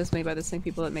game. It was made by the same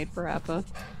people that made Parappa.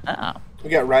 Oh. We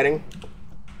got writing.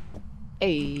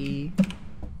 Hey.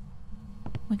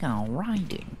 We got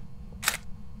writing.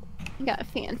 We got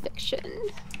fan fiction.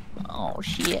 Oh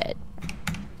shit.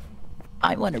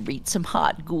 I want to read some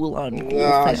hot ghoul on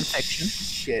ghoul fan fiction.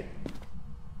 Shit.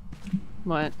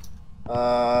 What?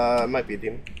 It might be a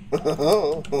demon.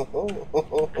 Oh.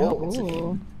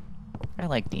 I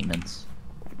like demons.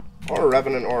 Or a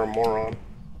revenant or a moron.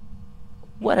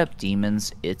 What up,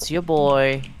 demons? It's your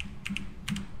boy.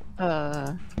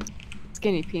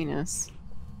 Skinny penis.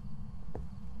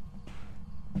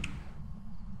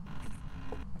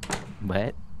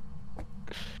 What?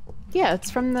 Yeah,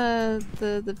 it's from the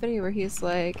video where he's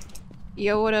like,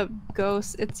 "Yo, what up,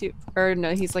 ghost? It's you." Or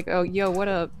no, he's like, "Oh, yo, what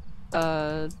up?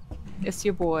 It's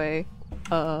your boy,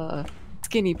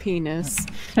 skinny penis."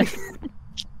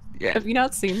 Yeah. Have you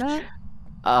not seen that?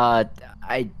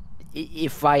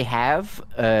 If I have,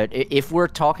 if we're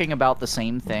talking about the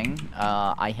same thing,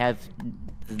 I have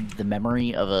the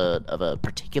memory of a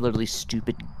particularly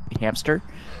stupid hamster.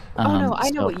 Oh no,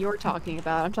 I know what you're talking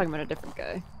about. I'm talking about a different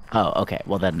guy. Oh, okay.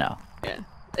 Well then, no. Yeah.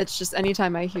 It's just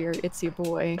anytime I hear "it's your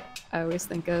boy," I always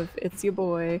think of "it's your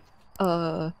boy,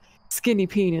 skinny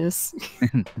penis."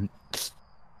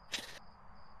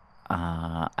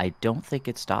 I don't think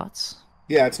it's dots.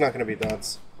 Yeah, it's not going to be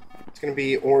dots. It's going to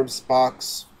be orbs,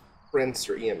 box, prints,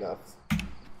 or EMF.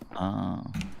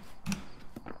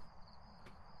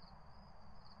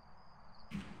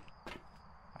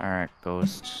 Alright,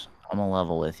 Ghost. I'm a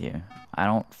level with you. I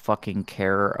don't fucking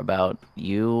care about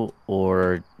you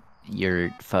or your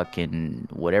fucking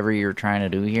whatever you're trying to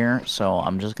do here, so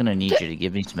I'm just gonna need you to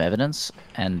give me some evidence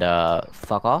and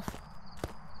fuck off.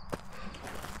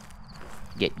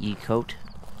 Get ye coat.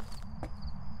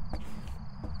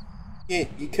 Get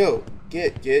ye coat.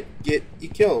 Get ye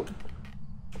coat.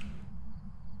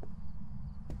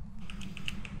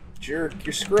 Jerk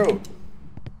your scrote.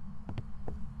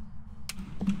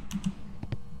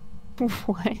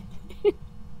 What?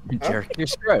 Jerk your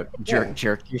scrote.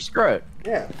 Jerk your scrote.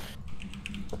 Yeah.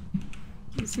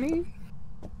 Excuse me?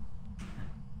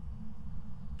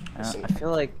 Listen.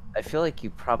 I feel like you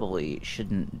probably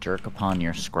shouldn't jerk upon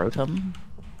your scrotum.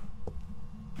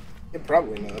 Yeah,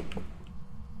 probably not.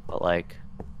 But like,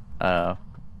 Yeah,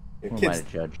 who am I kids,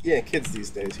 to judge? yeah, kids these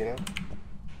days, you know?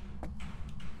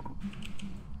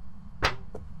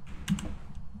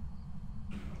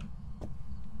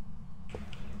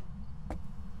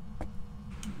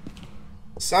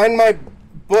 Sign my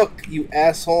book, you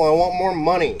asshole. I want more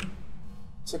money.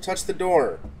 So touch the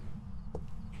door.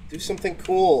 Do something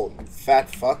cool, you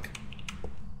fat fuck.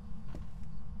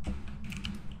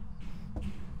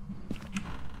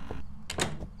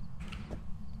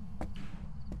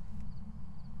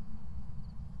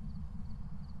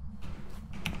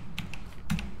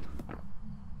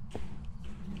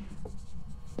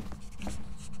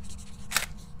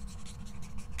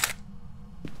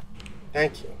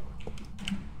 Thank you.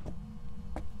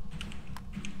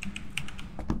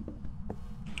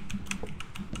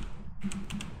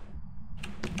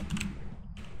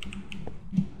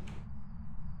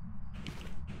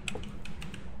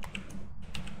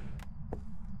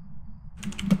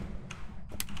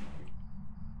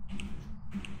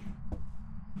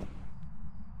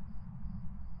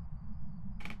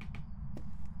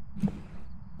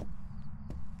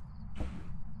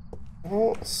 I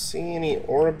don't see any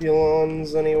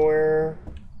Orbulons anywhere.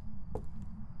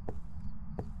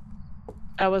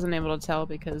 I wasn't able to tell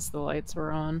because the lights were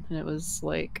on and it was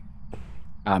like...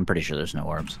 I'm pretty sure there's no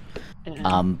orbs.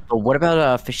 Yeah. But what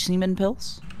about fish semen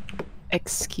pills?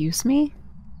 Excuse me?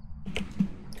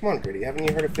 Come on, Gritty. Haven't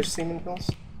you heard of fish semen pills?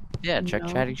 Yeah, check No.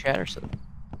 Chatty Chatterson.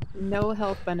 No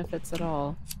health benefits at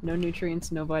all. No nutrients,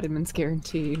 no vitamins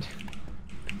guaranteed.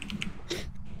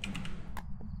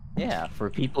 Yeah, for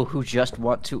people who just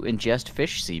want to ingest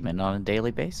fish semen on a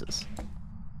daily basis.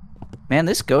 Man,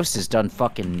 this ghost has done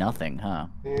fucking nothing, huh?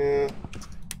 Yeah.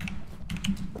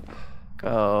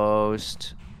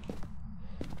 Ghost.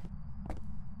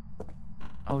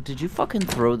 Oh, did you fucking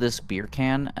throw this beer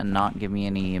can and not give me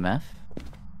any EMF?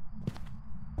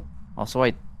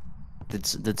 Also,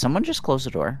 did someone just close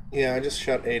the door? Yeah, I just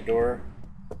shut a door.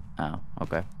 Oh,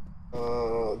 okay.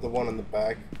 The one in the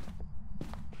back.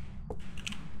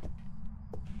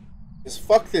 Just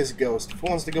fuck this ghost. If it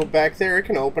wants to go back there, it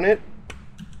can open it.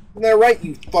 Isn't that right,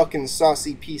 you fucking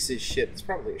saucy piece of shit? It's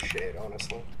probably a shade,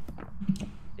 honestly.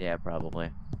 Yeah, probably.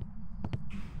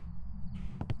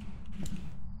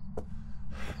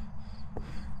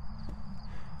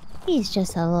 He's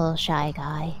just a little shy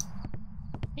guy.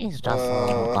 He's just a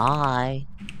little guy.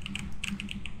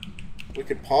 We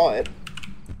could paw it.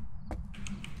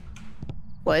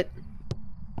 What?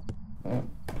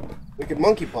 We could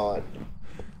monkey paw it.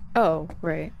 Oh,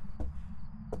 right.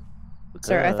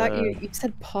 Sorry, I thought you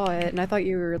said paw it, and I thought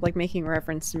you were like making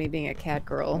reference to me being a cat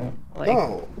girl. Like,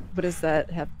 No. what does that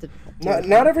have to do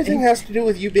Not everything has to do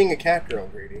with you being a cat girl,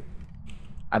 Greedy.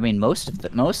 I mean, most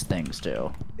things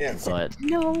do. Yeah. But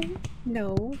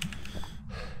No.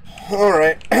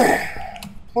 Alright.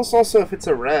 Plus also if it's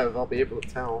a rev, I'll be able to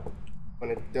tell when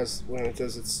it does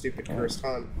its stupid cursed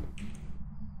hunt.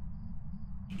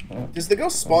 Does the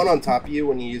ghost spawn on top of you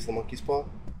when you use the monkey's paw?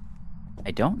 I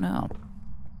don't know.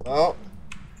 Well,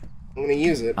 I'm gonna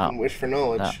use it and wish for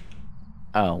knowledge.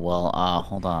 Oh well,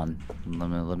 hold on.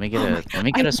 Let me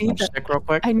get a smudge stick real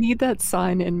quick. I need that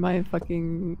sign in my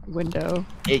fucking window.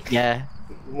 Yeah.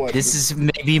 What? This is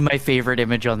maybe my favorite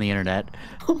image on the internet.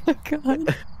 Oh my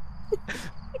god.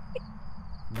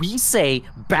 We say,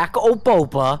 back O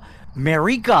Boba,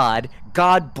 marry God,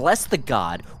 God bless the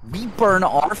God, we burn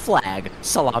our flag,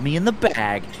 salami in the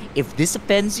bag. If this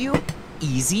offends you,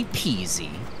 easy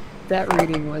peasy. That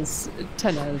reading was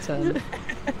 10 out of 10.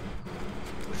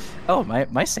 Oh,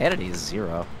 my sanity is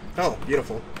 0. Oh,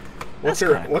 beautiful. What's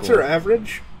That's her cool.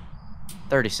 average?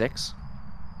 36.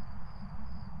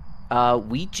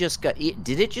 We just got...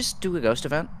 Did it just do a ghost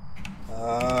event?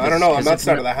 I don't know. I'm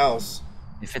outside of the house.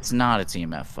 If it's not, it's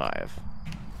EMF 5.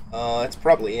 It's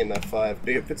probably EMF 5.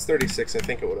 If it's 36, I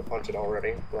think it would have hunted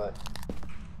already, but...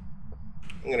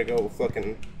 I'm gonna go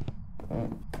fucking...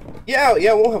 Yeah,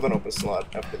 we'll have an open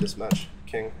slot after this match,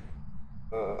 King.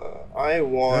 I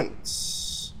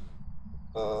want...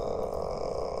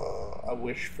 a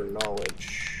wish for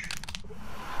knowledge.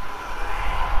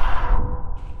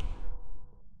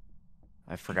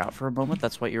 I forgot for a moment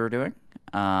that's what you were doing.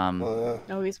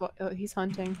 He's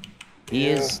hunting. He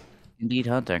is indeed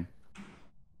hunting.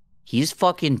 He's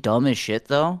fucking dumb as shit,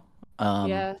 though.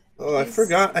 Yeah. Oh, I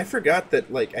forgot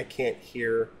that, like, I can't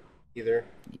hear either.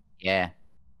 Yeah.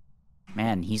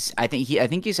 Man, I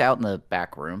think he's out in the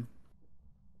back room.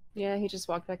 Yeah, he just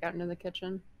walked back out into the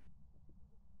kitchen.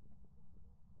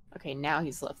 Okay, now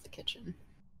he's left the kitchen.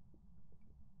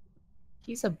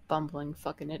 He's a bumbling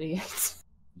fucking idiot.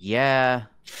 Yeah.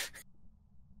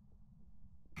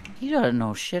 He doesn't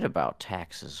know shit about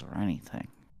taxes or anything.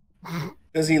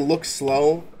 Does he look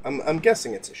slow? I'm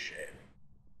guessing it's a shade.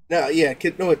 No, yeah,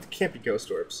 no, it can't be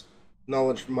ghost orbs.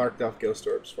 Knowledge marked off ghost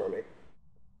orbs for me.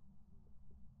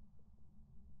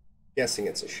 Guessing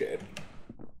it's a shade.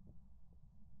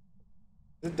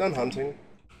 Is it done hunting?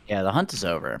 Yeah, the hunt is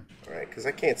over. Alright, because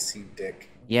I can't see dick.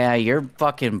 Yeah, you're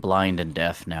fucking blind and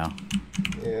deaf now.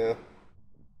 Yeah.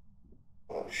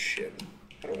 Oh shit.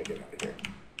 How do I get out of here?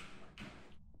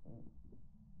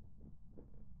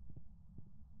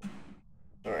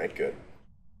 Alright, good.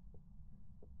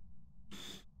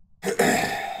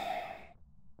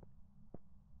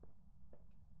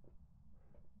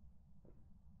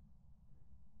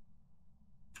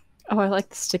 Oh, I like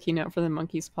the sticky note for the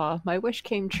monkey's paw. My wish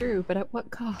came true, but at what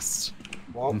cost?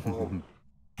 Alright.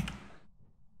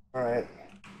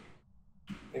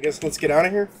 I guess let's get out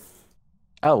of here.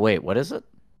 Oh, wait, what is it?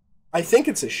 I think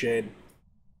it's a shade.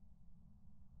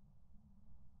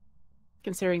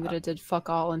 Considering that it did fuck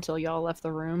all until y'all left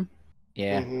the room.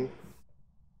 Yeah.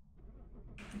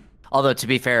 Although, to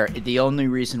be fair, the only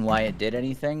reason why it did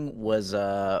anything was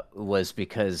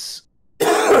because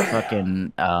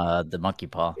fucking the monkey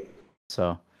paw.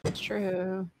 So. It's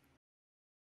true.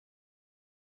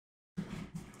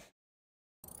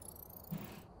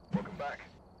 Welcome back.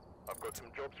 I've got some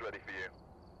jobs ready for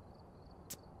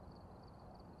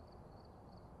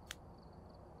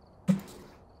you.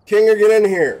 Kinger, get in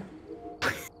here.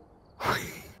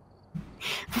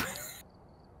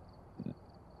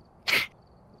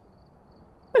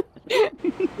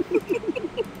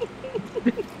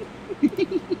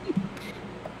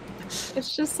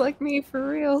 It's just like me, for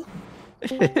real.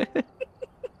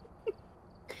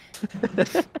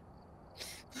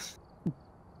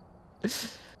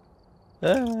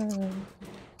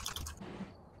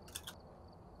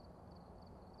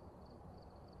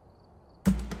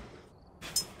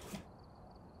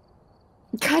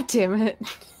 God damn it.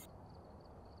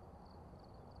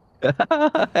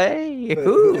 Hey,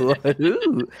 who?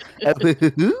 Who?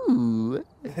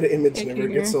 That image Hey, never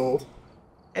Kinger. gets old.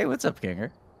 Hey, what's up,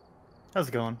 Kinger? How's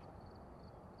it going?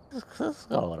 It's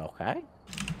going okay.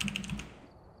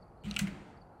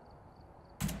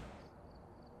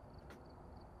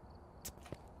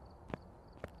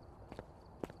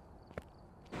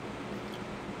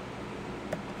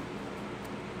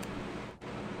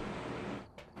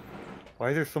 Why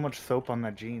is there so much soap on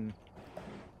that jean?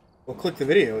 Well, click the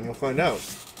video and you'll find out.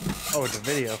 Oh, it's a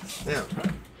video. Yeah.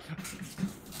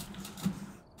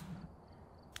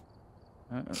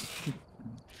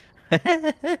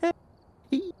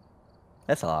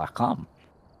 That's a lot of cum.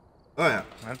 Oh yeah.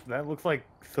 That looks like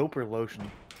soap or lotion.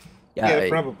 Yeah,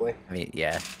 probably. I mean,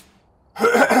 yeah.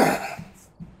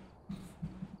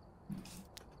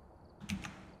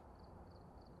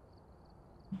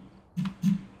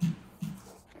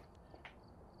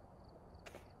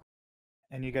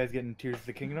 And you guys getting Tears of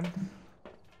the Kingdom?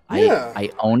 Yeah. I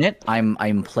own it.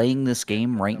 I'm playing this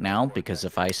game right now because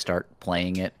if I start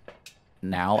playing it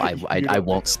now, I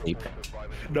won't sleep.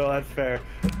 No, that's fair.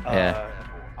 Yeah.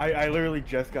 I literally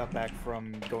just got back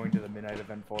from going to the midnight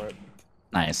event for it.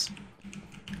 Nice.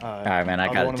 Alright, man,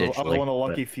 I got it digitally. I was one of the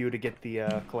lucky few to get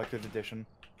the collector's edition.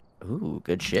 Ooh,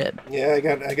 good shit. Yeah,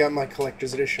 I got my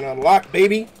collector's edition on lock,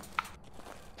 baby.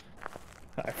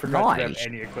 I forgot to have Nice.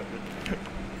 any equipment.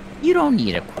 You don't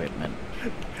need equipment.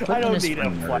 I don't is need for a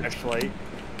nerds. flashlight.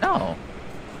 No.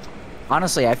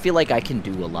 Honestly, I feel like I can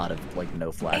do a lot of like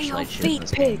no flashlight shit. in feet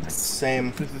this game. pigs.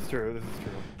 Same. This is true. This is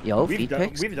true. Yo, feet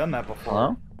pics? We've done that before.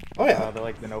 Hello? Oh yeah. They're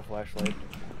like the no flashlight.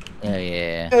 Yeah.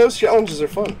 Yeah, those challenges are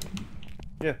fun.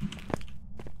 Yeah.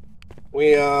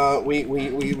 We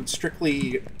would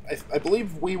strictly, I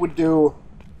believe we would do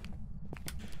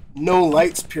no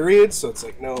lights, period. So it's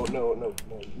like no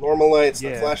normal lights, no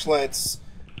Yeah. flashlights,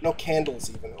 no candles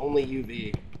even, only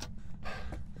UV.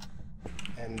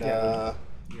 And Yeah.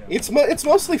 it's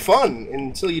mostly fun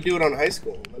until you do it on high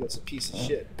school, and then it's a piece of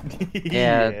shit.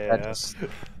 Yeah, that's...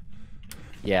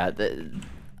 Yeah,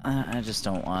 I just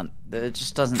don't want... It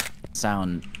just doesn't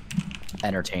sound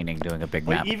entertaining doing a big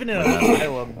Like map. even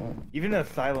in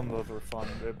Asylum, those were fun.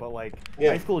 But like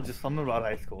Yeah. high school is just something about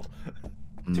high school.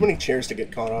 Too many chairs to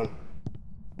get caught on.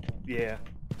 Yeah.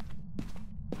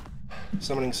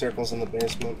 Summoning circles in the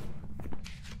basement.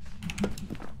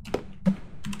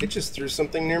 It just threw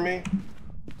something near me.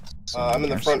 I'm in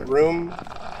the front room.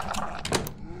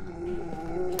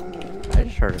 I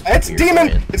just heard It's a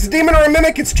demon! It's a demon or a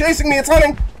mimic! It's chasing me! It's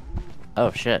hunting!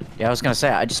 Oh shit. Yeah, I was gonna say,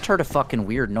 I just heard a fucking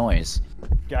weird noise.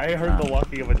 Yeah, I heard the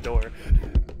locking of a door.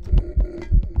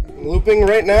 I'm looping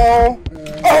right now.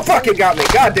 Oh fuck! It got me!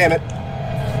 God damn it!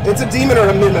 It's a demon or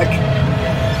a mimic.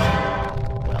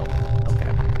 Well,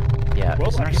 okay. Yeah, Well,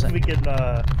 isn't I there guess some- we can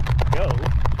go.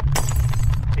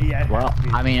 Yeah. Well,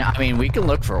 I mean, we can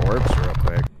look for orbs real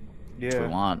quick if we Yeah.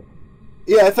 want.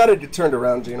 Yeah, I thought it had turned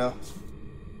around, Gino.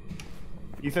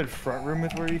 You said front room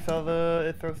is where you saw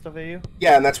it throw stuff at you?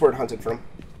 Yeah, and that's where it hunted from.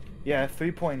 Yeah,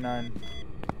 3.9.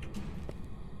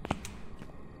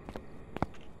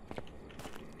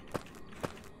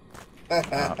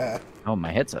 Oh,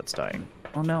 my headset's dying.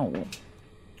 Oh no.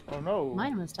 Oh no.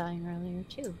 Mine was dying earlier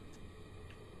too.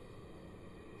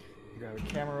 Grab a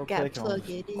camera real Gotta quick and I'll plug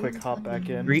it just quick in hop back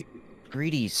in.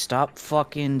 Greedy, stop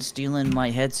fucking stealing my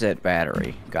headset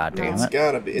battery. God damn It's it.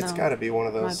 It's No. gotta be one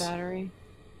of My those. battery.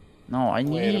 No, I Wait a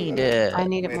need minute. it. I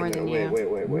need it Wait a more than minute, you.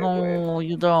 wait. No,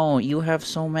 you don't. You have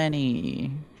so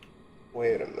many.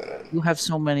 Wait a minute. You have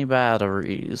so many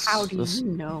batteries. How do you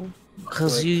know?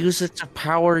 Because you use it to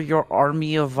power your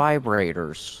army of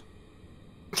vibrators.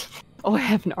 Oh, I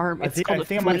have an arm. I It's think called I a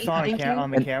think I might fleet, saw thank you.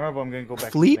 on the camera, but I'm gonna go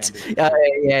back Fleet? to the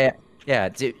bandage. Yeah.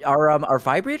 Are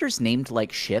vibrators named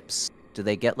like ships? Do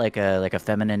they get like a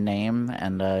feminine name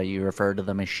and you refer to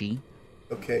them as she?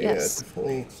 Okay, Yes.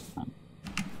 yeah,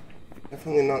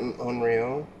 definitely not an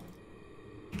Unreal.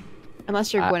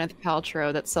 Unless you're Gwyneth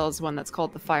Paltrow that sells one that's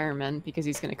called the Fireman because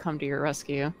he's going to come to your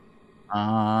rescue.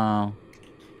 Oh.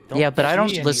 Don't Yeah, but I don't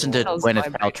see listen to anyone. Sells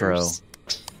Gwyneth Paltrow. vibrators.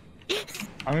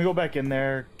 I'm gonna go back in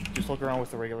there, just look around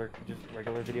with the regular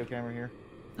video camera here.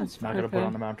 That's Not gonna put okay.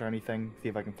 on the mount or anything. See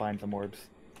if I can find some orbs.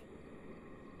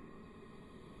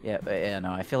 Yeah, but, yeah,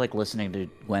 no, I feel like listening to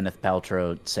Gwyneth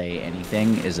Paltrow say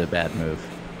anything is a bad move.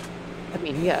 I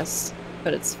mean, yes,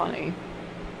 but it's funny.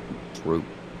 True.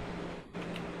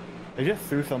 I just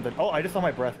threw something. Oh, I just saw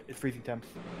my breath. It's freezing temps.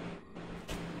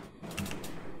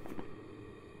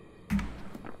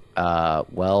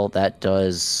 Well, that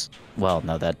does. Well,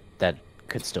 no, that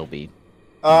could still be.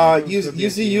 Use the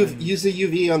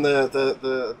UV on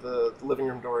the living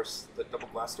room doors, the double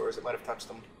glass doors. It might have touched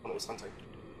them when it was hunting.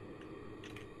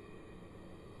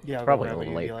 Yeah, Probably a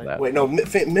little late for that. Wait, no,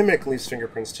 Mimic leaves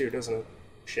fingerprints too, doesn't it?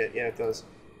 Shit, yeah, it does.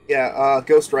 Yeah,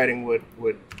 ghost writing would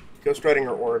ghost writing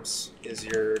or orbs is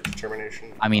your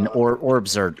determination. I mean,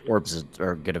 orbs are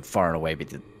gonna far and away be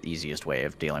the easiest way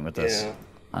of dealing with this. Yeah.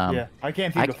 Yeah, I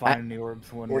can't seem to find any orbs.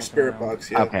 Or spirit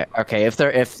bugs, yeah. Okay.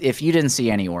 If you didn't see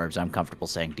any orbs, I'm comfortable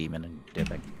saying demon and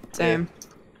dipping. Same.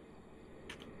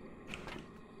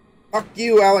 Fuck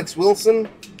you, Alex Wilson.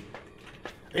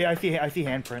 Yeah, I see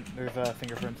handprint. There's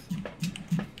fingerprints.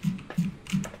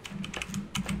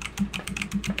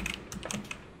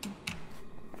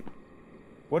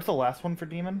 What's the last one for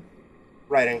demon?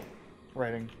 Writing.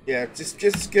 Writing. Yeah, just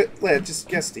guess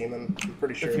demon. I'm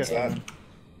pretty sure it's that. Demon.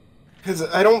 Because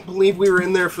I don't believe we were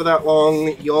in there for that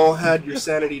long. Y'all had your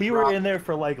sanity drop. We were in there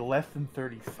for like less than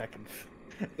 30 seconds.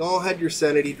 Y'all had your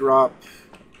sanity drop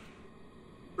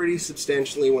pretty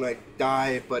substantially when I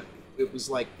died, but it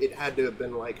was like, it had to have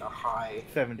been like a high.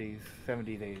 70s,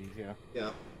 80s, yeah.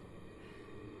 Yeah.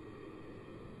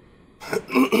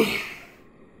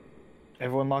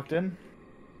 Everyone locked in?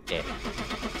 Yeah.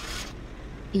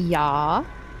 Ja.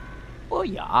 Oh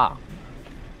ja.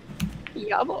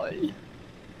 Jawohl.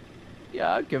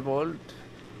 Ja, gewollt.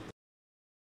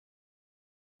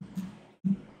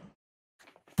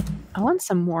 I want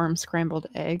some warm scrambled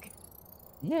egg.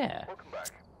 Yeah. Welcome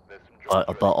back. There's some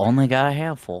But only got a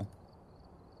handful.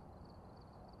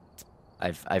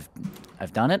 I've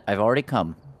done it. I've already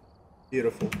come.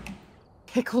 Beautiful.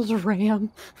 Pickled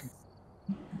ram.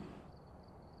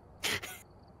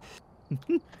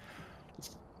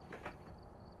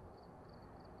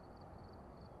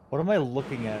 What am I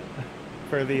looking at?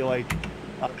 For the, like,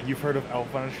 you've heard of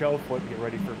Elf on a Shelf, what, get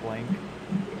ready for blank?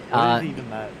 What is even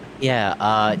that?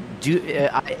 Yeah,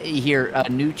 here, a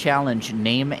new challenge,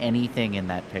 name anything in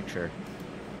that picture.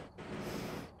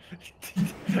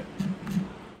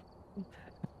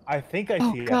 I think I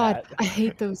see Oh god, that. I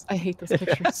hate those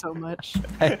pictures so much.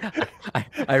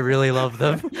 I really love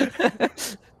them.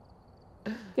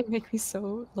 They make me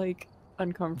so, like,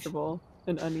 uncomfortable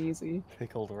and uneasy.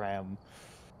 Pickled ram.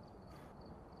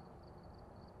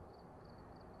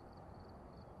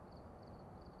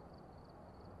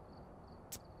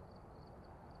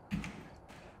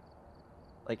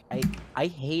 Like, I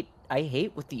hate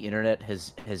what the internet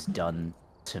has done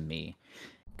to me.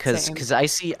 Same. Cause I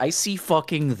see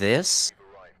fucking this,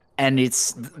 and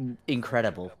it's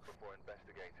incredible.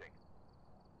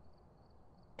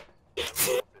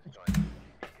 I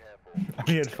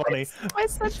mean, it's funny. My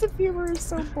sense of humor is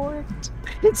so borked.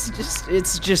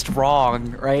 It's just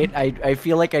wrong, right? I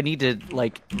feel like I need to,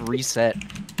 like, reset.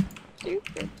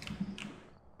 Stupid.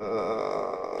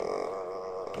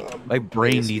 My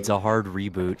brain needs a hard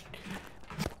reboot.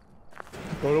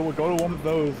 Go to one of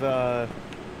those, that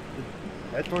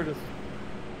door just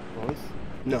close?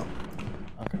 No.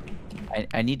 Okay.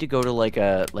 I need to go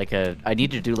to I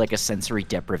need to do like a sensory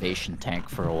deprivation tank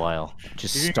for a while.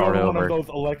 Just You can start go to over. one of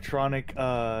those electronic,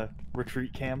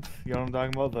 retreat camps. You know what I'm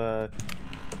talking about? The...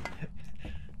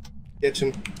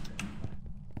 Kitchen.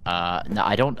 No,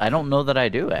 I don't know that I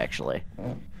do actually.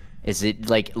 Is it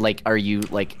like are you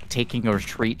like taking a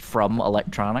retreat from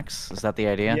electronics? Is that the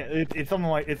idea? Yeah, it's something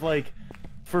like, it's like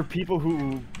for people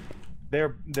who they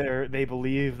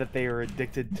believe that they are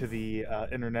addicted to the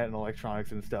internet and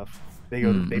electronics and stuff. They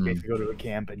go they basically go to a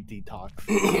camp and detox.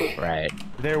 Right.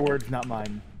 Their words, not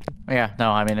mine. Yeah. No,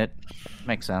 I mean it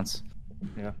makes sense.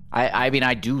 Yeah. I mean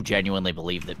I do genuinely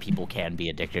believe that people can be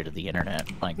addicted to the internet.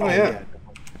 Like, Oh yeah.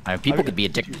 I mean, people could be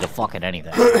addicted to fucking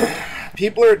anything.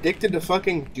 People are addicted to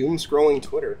fucking doom scrolling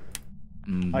Twitter.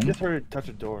 Mhm. I just heard it touch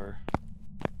a door.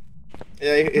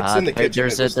 Yeah, it's in the kitchen.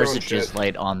 There's It's a throwing jizz shit.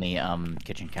 light on the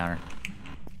kitchen counter.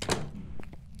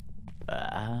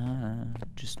 I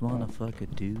just wanna fuck a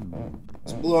dude.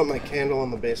 Just blew out my candle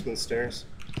on the basement stairs.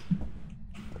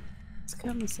 It's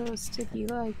coming so sticky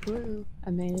like glue. I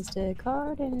made a stick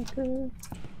hard and it grew.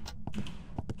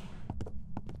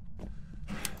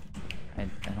 I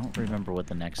don't remember what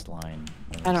the next line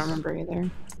was. I don't remember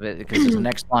either. Because there's the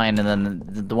next line, and then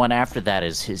the one after that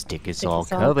is his dick is all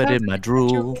covered in my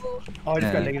drool. Oh, I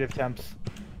just got Yeah. negative temps.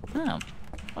 Oh,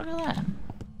 look at that.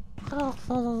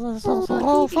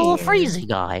 Little freezy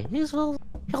guy. He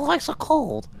likes a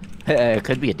cold. It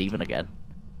could be a demon again.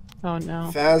 Oh no.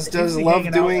 Faz does He's love hanging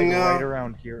out, doing like, right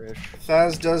around here-ish.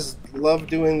 Faz does love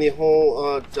doing the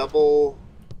whole double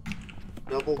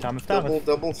Thomas.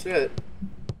 shit.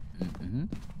 Mm-hmm.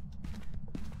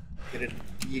 Get it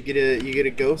you get a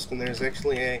ghost, and there's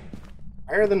actually a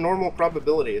higher than normal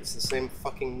probability it's the same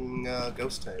fucking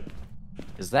ghost type.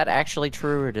 Is that actually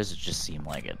true, or does it just seem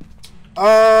like it?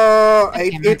 I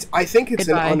think it's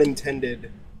Goodbye. an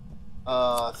unintended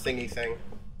thingy thing.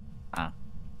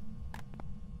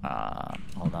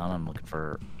 Hold on, I'm looking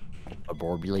for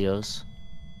Aborblios.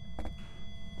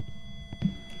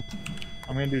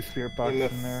 I'm gonna do spirit box In the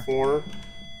in there. 4.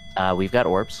 We've got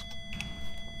orbs.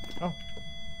 Oh.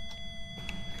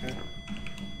 Okay.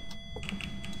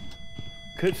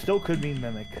 Could mean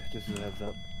mimic, just as a heads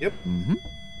up. Yep. Mm-hmm.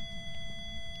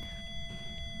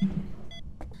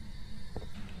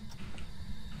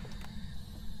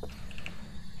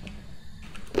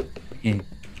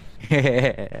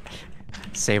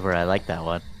 Saber, I like that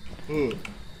one.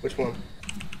 Which one?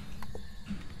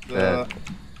 The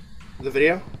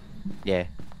video? Yeah.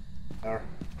 Or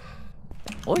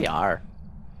Oh, you are.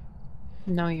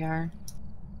 No, you are.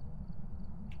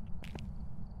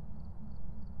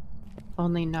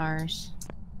 Only Nars.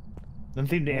 Doesn't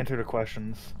seem to answer the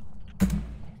questions.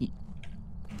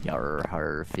 Yar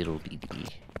har fiddle dee dee.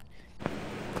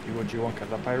 Do what you want, cause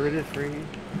the pirate is free.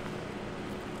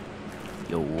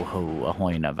 Yo ho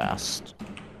ahoy navast.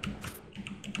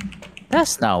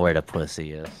 That's not where the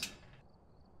pussy is.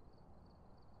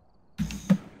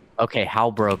 Okay, how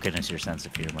broken is your sense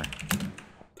of humor?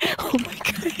 Oh my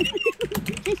god.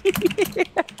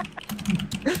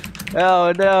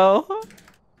 Oh no.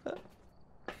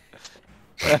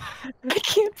 I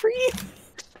can't breathe.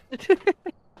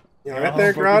 you right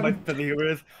there,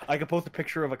 Grod? I could post a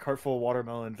picture of a cart full of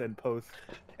watermelons and put,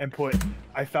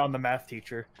 I found the math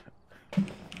teacher.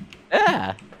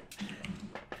 Yeah.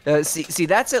 See,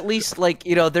 that's at least like,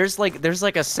 you know, there's like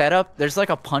a setup, there's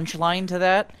like a punchline to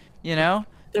that, you know?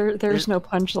 There's no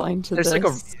punchline to There's this. like a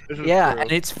This is yeah, true.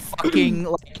 and it's fucking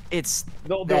like it's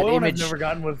The that one image. I've never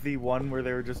gotten was the one where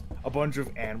there were just a bunch of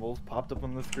animals popped up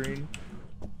on the screen,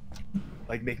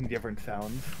 like making different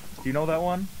sounds. Do you know that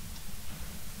one?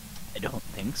 I don't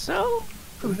think so.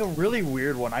 It was a really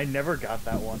weird one. I never got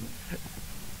that one.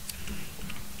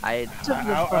 I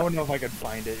I don't know if I could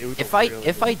find it. It was if a I really,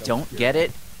 if I really don't dumb get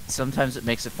it, sometimes it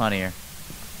makes it funnier.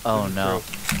 Oh This is no.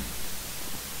 true.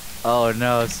 Oh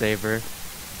no, Saber.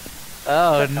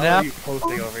 Oh What the hell no. are you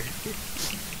posting over here?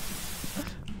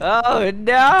 Oh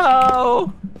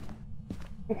no.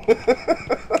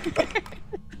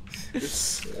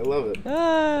 I love it.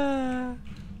 Ah.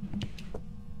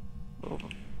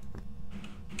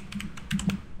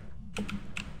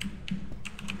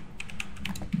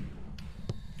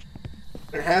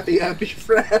 They're happy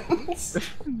friends.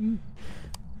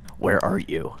 Where are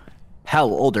you? How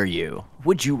old are you?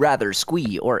 Would you rather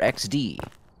squee or XD?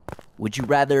 Would you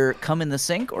rather cum in the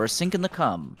sink or sink in the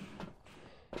cum?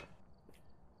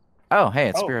 Oh, hey,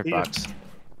 it's Oh, Spirit yeah. Box.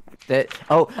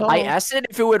 I asked it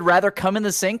if it would rather cum in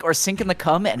the sink or sink in the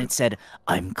cum, and it said,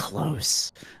 "I'm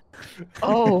close."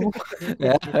 Oh.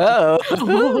 Oh,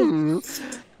 ooh,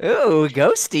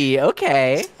 ghosty.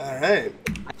 Okay, All right.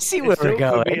 I see where we're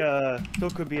going. Still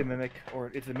could be a mimic,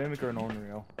 or it's a mimic or an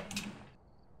Onryo.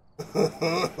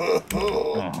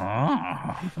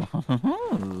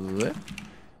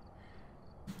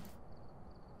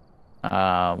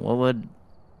 What would?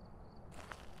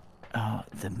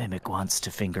 The mimic wants to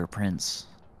fingerprints.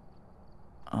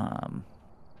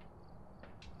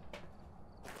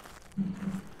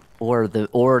 Or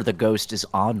the ghost is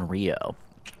on Rio.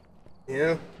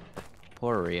 Yeah.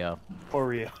 Poor Rio.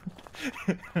 Oreo.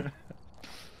 I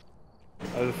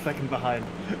was a second behind.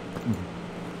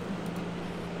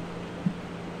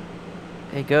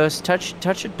 Hey, ghost,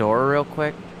 touch a door real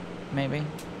quick, maybe.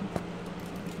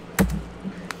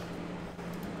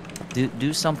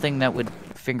 Do something that would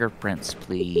fingerprints,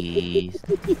 please.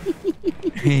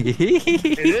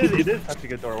 It is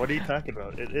touching a door. What are you talking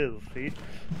about? It is. See,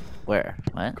 Where?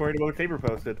 What? according to what Saber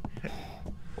posted.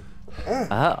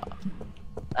 Oh.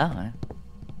 Oh.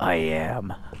 I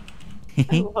am.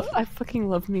 I fucking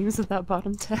love memes of that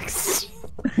bottom text.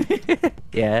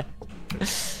 Yeah.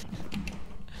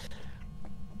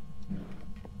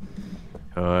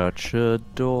 Touch a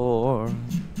door.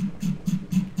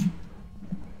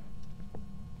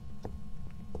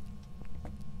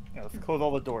 Yeah, let's close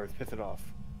all the doors. Piss it off.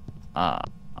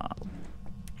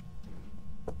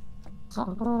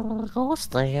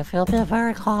 Ghostly, if you'll be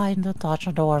very kind to touch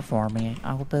a door for me,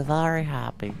 I will be very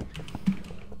happy.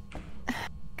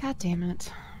 God damn it.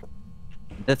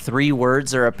 The 3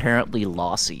 words are apparently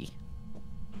lossy.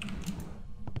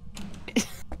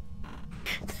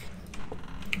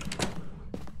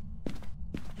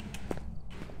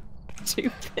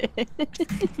 Stupid.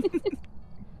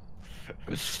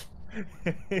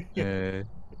 Yeah.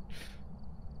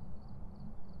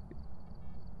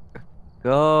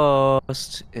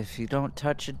 Ghost, if you don't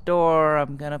touch a door,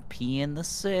 I'm gonna pee in the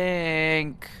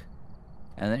sink.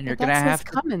 And then you're gonna have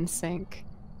to... come and sink.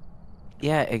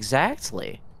 Yeah,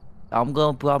 exactly. I'm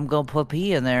gonna put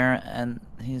pee in there, and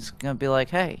he's gonna be like,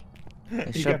 "Hey,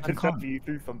 it You should got have been pissed off calm." you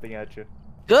threw something at you.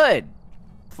 Good.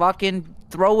 Fucking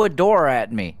throw a door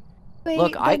at me. Wait,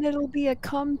 Look, then it'll be a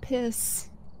cum piss.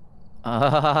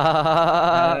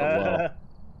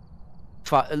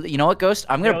 Well, you know what, Ghost?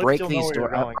 I'm gonna break still know these where you're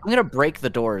doors. I'm going. gonna break the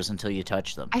doors until you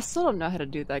touch them. I still don't know how to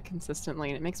do that consistently,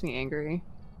 and it makes me angry.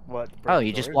 What? Oh,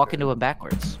 you just walk into them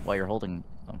backwards while you're holding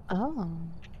them. Oh.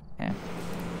 Yeah.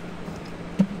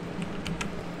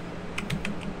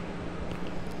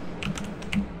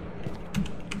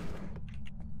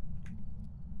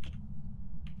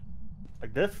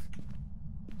 Like this?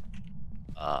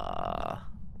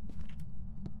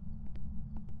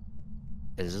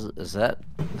 Is that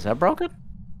broken?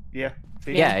 Yeah.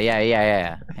 See? Yeah,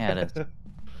 it is.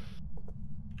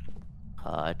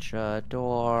 Touch a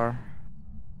door.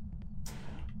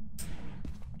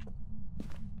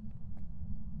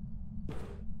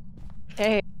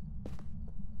 Hey,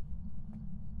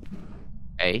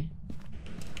 Hey.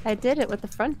 I did it with the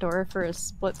front door for a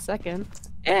split second.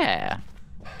 Yeah.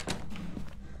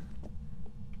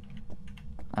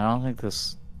 I don't think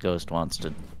this ghost wants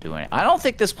to do anything. I don't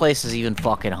think this place is even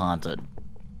fucking haunted,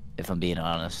 if I'm being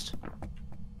honest.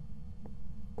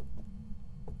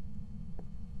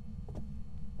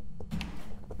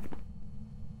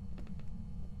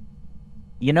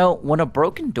 You know, when a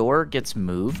broken door gets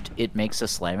moved, it makes a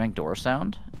slamming door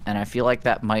sound, and I feel like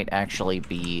that might actually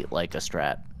be like a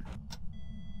strat.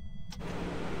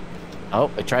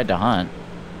 Oh, it tried to hunt.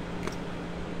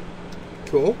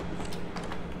 Cool.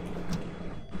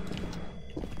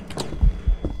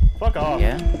 Fuck off.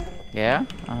 Yeah? Yeah?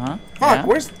 Uh-huh. Fuck, Yeah?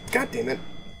 where's... God damn it.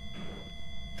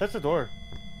 Touch the door.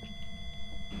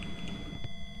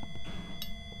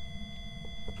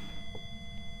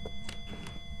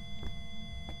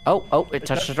 Oh, it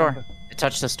touched the door. It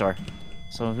touched this door.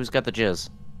 So who's got the jizz?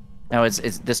 No, it's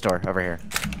this door over here.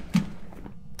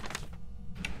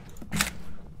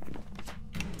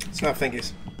 It's not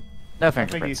fingies. No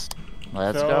fingerprints.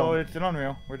 Let's so go. it's an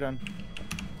Unreal. We're done.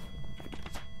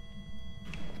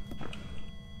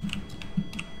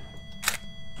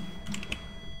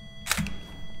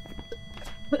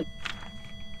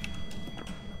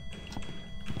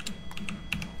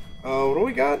 What do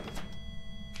we got?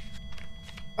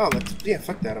 Oh, that's... Yeah,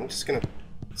 fuck that. I'm just gonna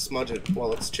smudge it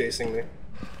while it's chasing me.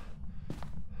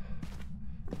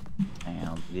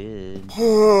 Sounds good.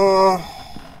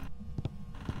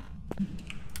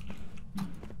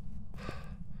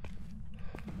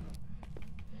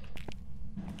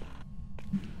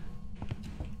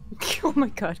 Oh my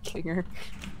god, Kinger.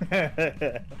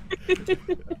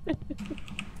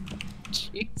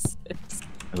 Jesus.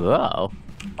 Whoa.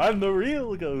 I'm the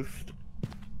real ghost.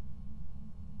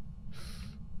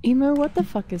 Emo, what the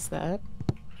fuck is that?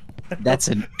 That's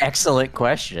an excellent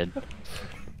question.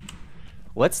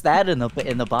 What's that in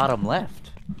the bottom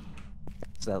left?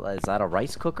 Is that a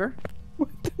rice cooker?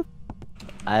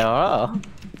 I don't know.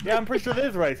 Yeah, I'm pretty sure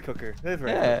there's rice cooker. There's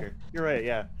rice Yeah. cooker. You're right.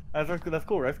 Yeah, that's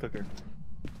cool. Rice cooker.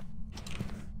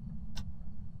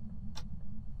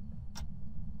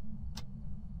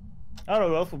 I don't know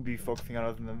who else would be focusing on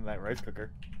other than that rice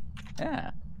cooker.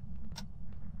 Yeah.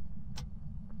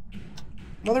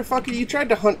 Motherfucker, you tried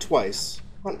to hunt twice.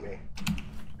 Hunt me.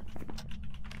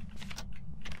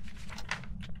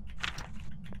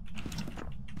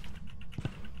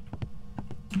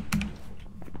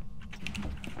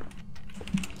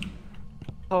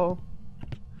 Oh.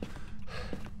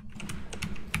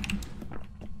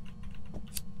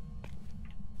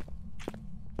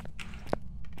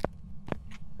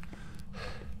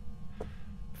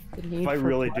 If I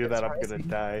really do that, I'm gonna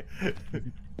die.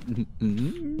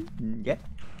 Yeah.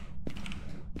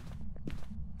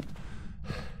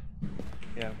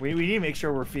 Yeah, we need to make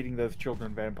sure we're feeding those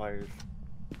children vampires.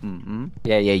 Mm-hmm.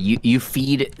 Yeah. You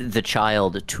feed the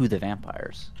child to the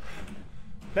vampires.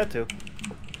 That too.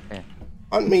 Yeah.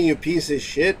 Hunt me, you piece of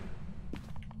shit.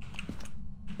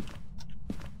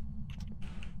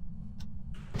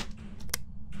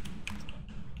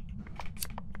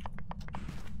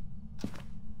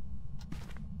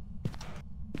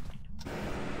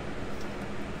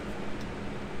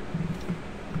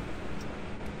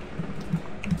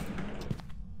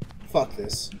 Fuck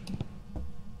this.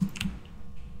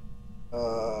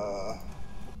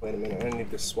 Wait a minute, I need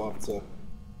to swap to...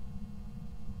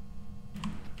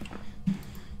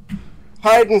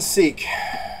 Hide and seek.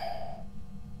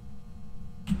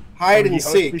 Hide and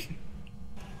seek.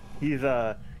 He's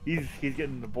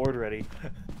getting the board ready.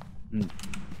 Mm.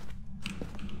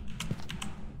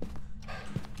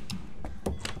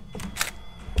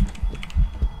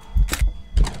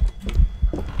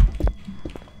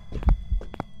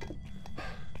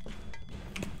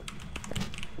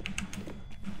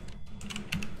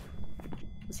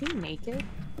 Is he naked?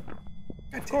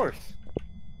 Of course.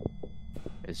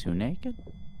 Is who naked?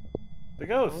 The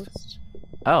ghost.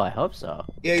 Oh, I hope so.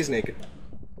 Yeah, he's naked.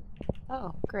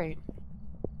 Oh, great.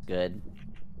 Good.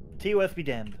 TOS be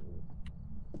damned.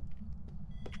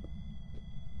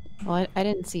 Well, I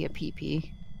didn't see a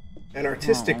pee-pee, And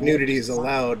artistic Aw. nudity is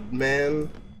allowed, man.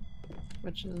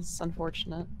 which is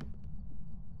unfortunate.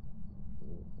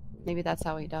 Maybe that's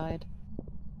how he died.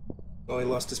 Oh, he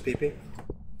lost his pee-pee?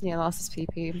 Yeah, lost his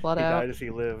pee-pee, blood He out, died as he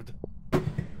lived.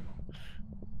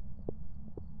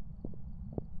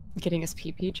 getting his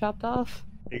pee-pee chopped off.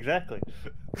 Exactly.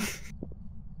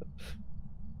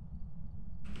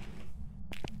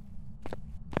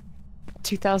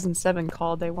 2007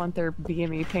 called. They want their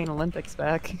BME Pain Olympics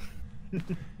back.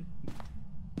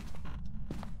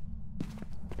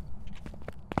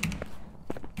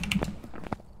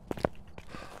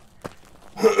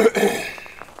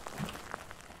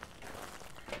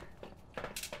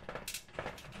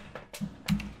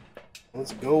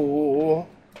 Let's go.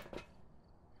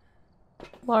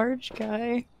 Large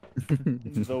guy.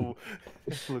 The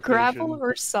Gravel location.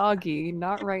 or soggy?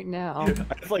 Not right now.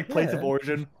 It's like place of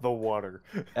origin, the water.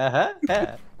 Uh-huh.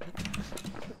 Yeah.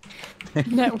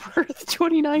 Net worth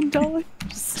 $29.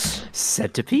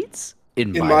 Centipedes?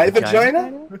 In My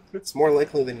vagina? It's more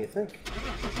likely than you think.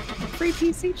 Free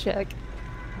PC check.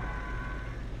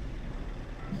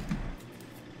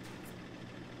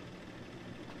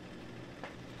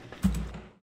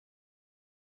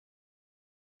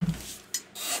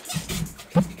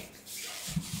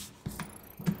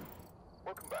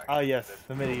 Welcome back. Ah, yes,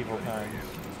 the medieval times.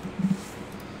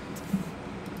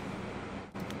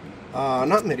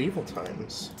 Not medieval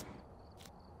times.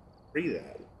 Read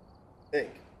that. I think.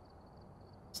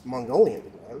 It's Mongolian,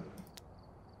 man.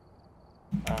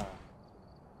 Ah.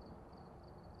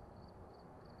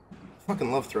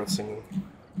 Fucking love throat singing.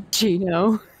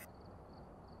 Gino.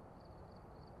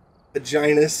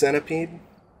 Vagina centipede.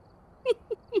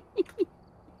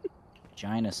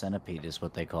 Vagina centipede is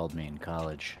what they called me in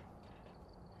college.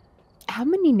 How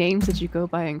many names did you go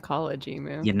by in college,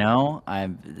 Emu? You know,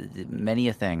 I'm many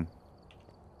a thing.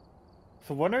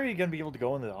 So when are you gonna be able to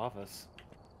go in the office?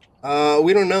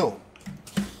 We don't know.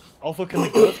 Also, can the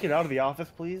ghost get out of the office,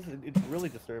 please? It's really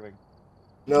disturbing.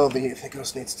 No, the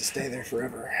ghost needs to stay there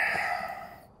forever.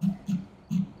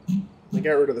 We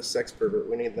got rid of the sex pervert.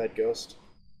 We need that ghost.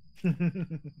 We've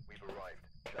arrived.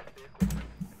 Check the equipment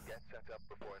and get set up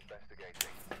before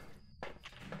investigating.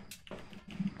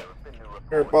 There have been new reports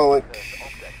Parabolic that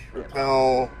objects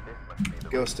repel This must be the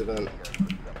ghost event.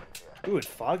 Ooh, it's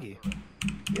foggy.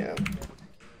 Yeah.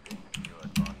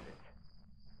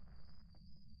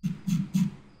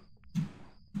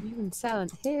 Even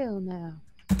Silent Hill now.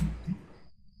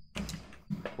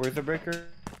 Where's the breaker?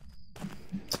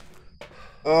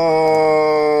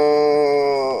 Oh,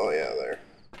 yeah, there.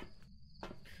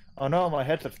 Oh no, my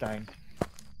headset's dying.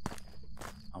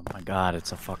 Oh my god,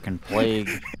 it's a fucking plague.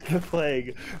 The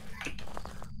plague.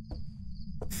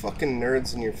 Fucking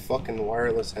nerds in your fucking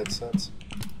wireless headsets.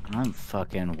 I'm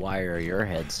fucking wire your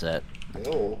headset.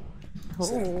 No.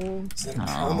 Oh. Is that a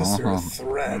promise or a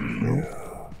threat? Yeah.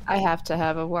 I have to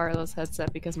have a wireless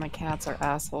headset because my cats are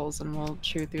assholes and will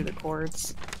chew through the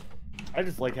cords. I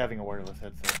just like having a wireless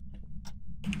headset.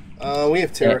 We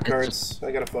have tarot Yeah, it's cards.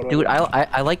 I got a photo. Dude, of it.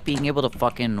 I like being able to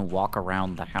fucking walk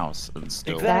around the house and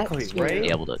still Exactly, That's right? be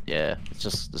able to. Yeah, it's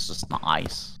just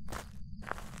nice.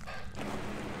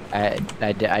 I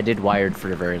did wired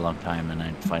for a very long time, and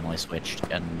I finally switched,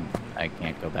 and I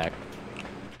can't go back.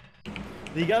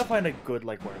 You gotta find a good,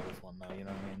 like, wireless one, though, you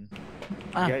know what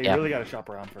I mean? You Yeah, really gotta shop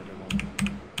around for a good one.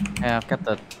 yeah, I've got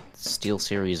the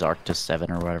SteelSeries Arctis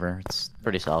 7 or whatever. It's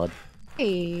pretty solid.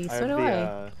 Hey, I so have do I. I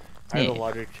have Yeah. the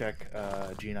Logitech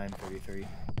G933,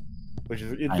 which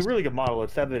is it's Nice. a really good model.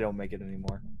 It's sad they don't make it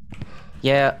anymore.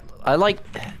 Yeah, I like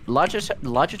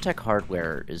Logitech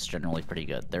hardware is generally pretty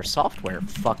good. Their software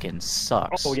fucking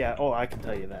sucks. Oh yeah, I can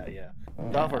tell you that. Yeah,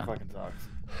 software Yeah. fucking sucks.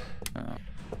 Oh.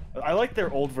 I like their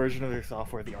old version of their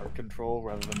software, the Art Control,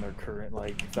 rather than their current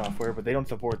like software. But they don't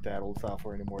support that old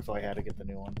software anymore, so I had to get the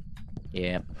new one.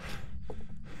 Yeah.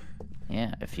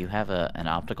 Yeah, if you have an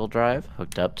optical drive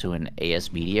hooked up to an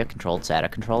AS Media controlled SATA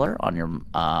controller on your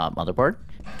motherboard,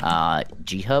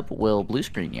 G-Hub will blue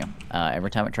screen you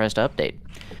every time it tries to update.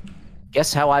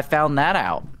 Guess how I found that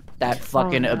out? That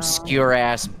fucking no. obscure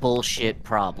ass bullshit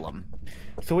problem.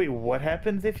 So wait, what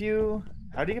happens if you?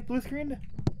 How do you get blue screened?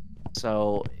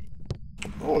 So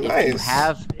Oh, nice.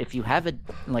 if you have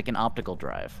like an optical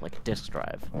drive, like a disk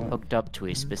drive, hooked up to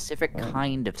a specific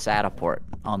kind of SATA port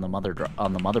on the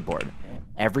motherboard,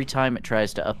 every time it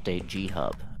tries to update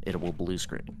G-Hub, it will blue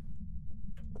screen.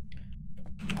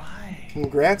 Why?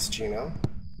 Congrats, Gino.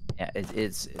 Yeah,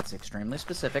 it's extremely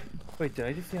specific. Wait, did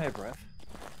I just see my breath?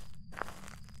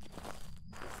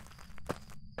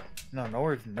 No,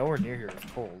 nowhere near here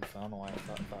is cold, so I don't know why I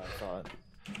thought I saw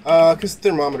it. Because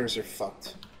thermometers are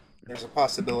fucked. There's a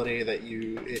possibility that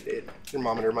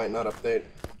thermometer might not update.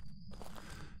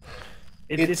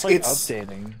 It's like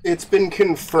updating. It's been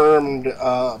confirmed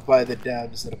by the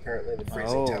devs that apparently the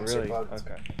freezing temps really? are bugged.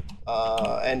 Okay.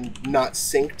 And not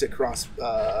synced across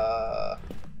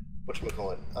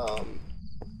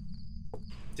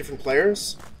different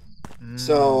players.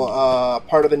 So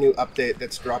part of the new update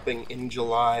that's dropping in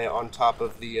July on top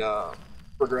of the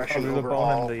progression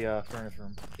overhaul the furnace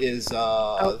room. is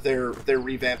they're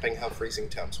revamping how freezing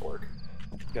temps work.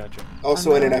 Gotcha.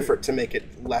 Also in an effort to make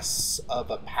it less of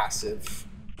a passive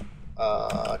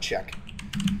check.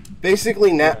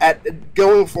 Basically, now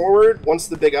going forward, once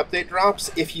the big update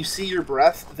drops, if you see your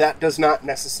breath, that does not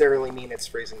necessarily mean it's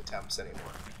freezing temps anymore.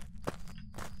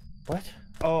 What?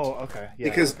 Oh, okay. Yeah.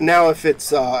 Because now if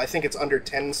it's, I think it's under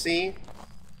 10°C,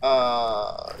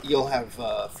 you'll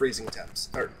have freezing temps,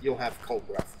 or you'll have cold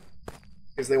breath.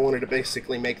 Because they wanted to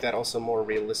basically make that also more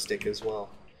realistic as well.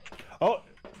 Oh,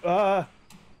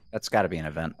 That's got to be an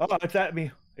event. oh, it's at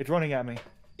me. It's running at me.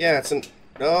 Yeah, it's an...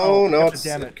 Oh, No, God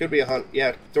damn it it. could be a hunt.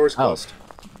 Yeah, door's closed.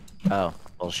 Oh,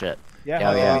 bullshit. Yeah.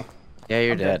 Yeah,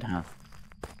 you're I'm dead, dead. huh?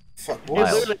 Fuck, It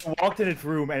what? literally walked in its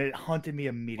room and it hunted me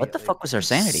immediately. What the fuck was our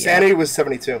sanity at? Sanity was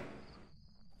 72.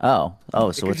 Oh, so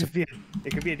It could it's just be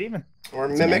it could be a demon. Or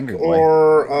It's an mimic, angry boy.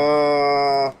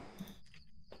 or,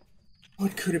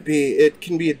 what could it be? It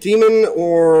can be a demon,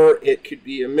 or it could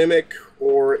be a mimic,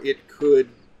 or it could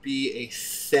be a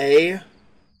Thae. It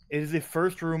is the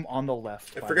first room on the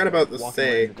left. I by forgot way, about the walking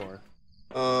Thae. right in the door.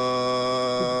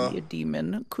 could be a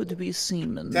demon, could be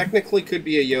semen. Technically could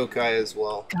be a yokai as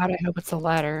well. God, I hope it's the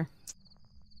latter.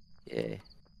 Yeah.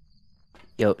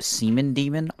 Yo, semen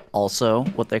demon, also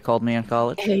what they called me in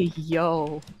college. Hey,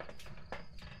 yo.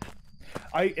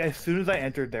 As soon as I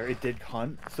entered there, it did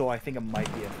hunt, so I think it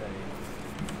might be a thing.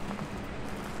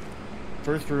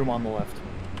 First room on the left.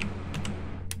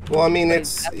 Well, I mean, Wait,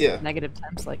 it's, that's yeah. Negative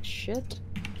temps like shit.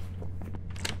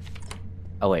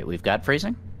 Oh wait, we've got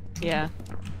freezing? Yeah.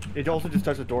 It also just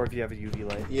touched the door if you have a UV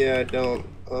light. Yeah, I don't,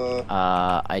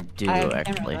 I do I have a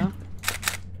actually. camera,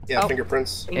 yeah, Oh.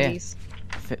 fingerprints. though. Yeah. Fingies.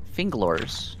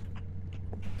 Finglors.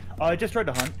 I just tried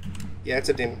to hunt. Yeah, it's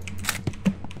a demon.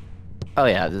 Oh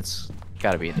yeah, it's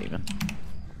gotta be a demon.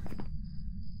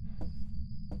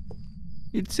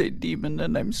 It's a demon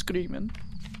and I'm screaming.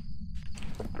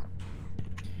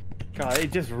 God,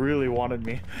 it just really wanted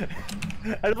me.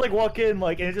 I just like walk in,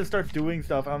 like, and it just starts doing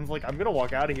stuff. I was like, I'm gonna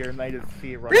walk out of here, and I just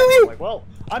see it running. Really? I'm like, well,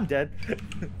 I'm dead.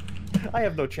 I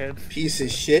have no chance. Piece of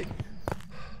shit.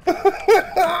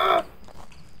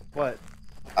 What?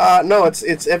 No,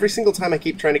 it's every single time I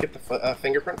keep trying to get the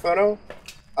fingerprint photo,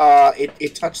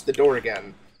 it touched the door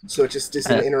again. So it just is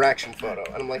an interaction photo.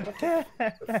 And I'm like, what the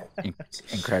fuck?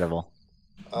 Incredible.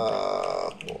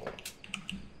 Hold on.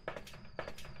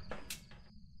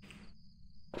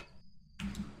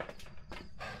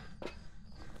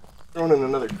 Throwing in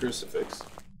another crucifix.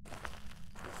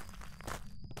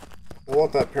 I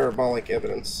want that parabolic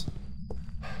evidence.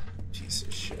 Piece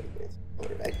of shit.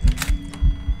 Alright.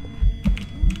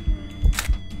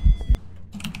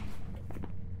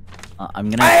 I'm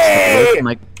gonna step away from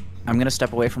I'm gonna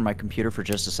step away from my computer for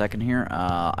just a second here.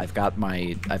 I've got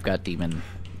demon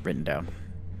written down.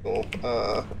 Cool.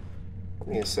 Give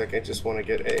me a sec. I just want to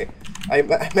get a. I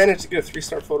managed to get a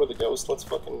 3-star photo of the ghost. Let's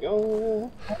fucking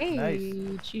go. Hey, Nice.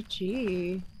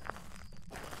 GG.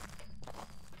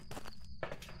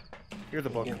 Here's the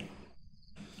book. Yeah.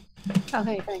 Oh,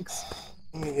 hey, thanks.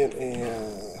 Let me get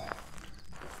a.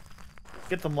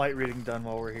 Get some light reading done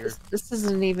while we're here. This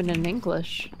isn't even in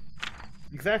English.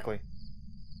 Exactly.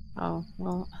 Oh,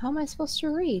 well, how am I supposed to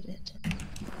read it?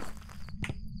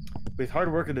 With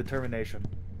hard work and determination.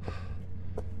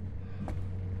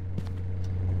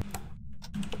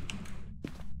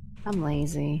 I'm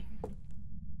lazy.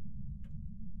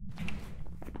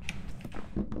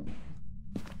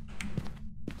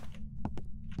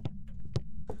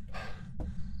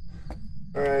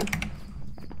 Alright.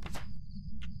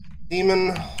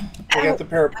 Demon. We got the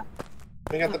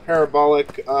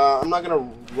parabolic. I'm not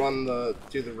gonna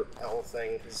do the repel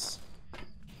thing because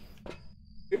it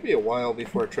could be a while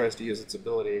before it tries to use its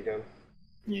ability again.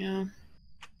 Yeah.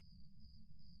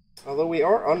 Although we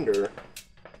are under.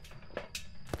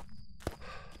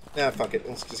 Nah, fuck it.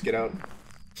 Let's just get out.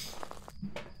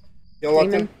 Y'all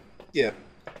locked in? Yeah.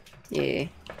 Yeah.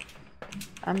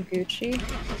 I'm Gucci.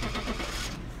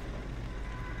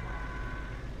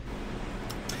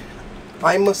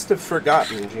 I must have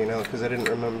forgotten, Gino, because I didn't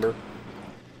remember.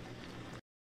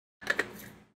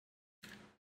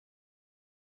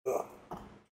 Ugh.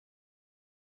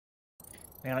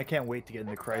 Man, I can't wait to get in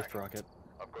the Christ rocket.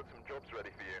 I've got some jobs ready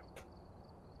for you.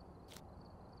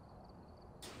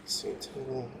 See,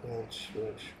 total edge,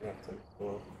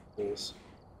 well, please.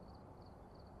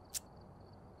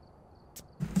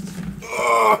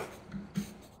 Ugh.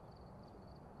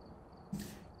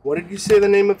 What did you say the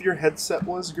name of your headset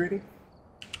was, Greedy?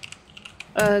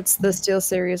 It's the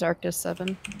SteelSeries Arctis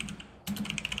 7.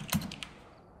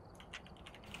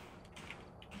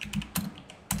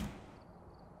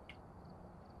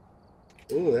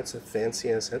 Ooh, that's a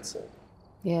fancy-ass headset.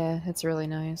 Yeah, it's really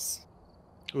nice.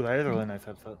 Ooh, that is a really nice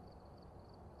headset.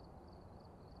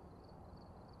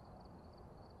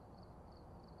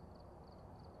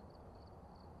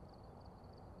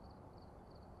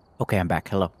 Okay, I'm back.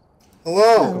 Hello.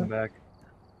 Hello! Welcome back.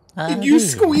 Did you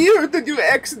squeal or did you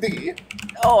XD?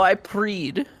 Oh, I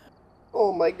preed.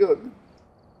 Oh my god.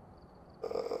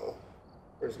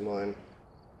 Where's mine?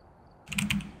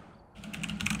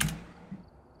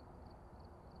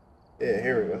 Yeah,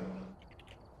 here we go.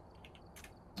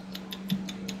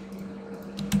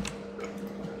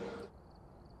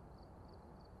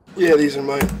 Yeah, these are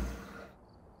mine.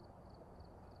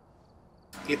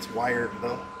 It's wired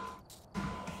though.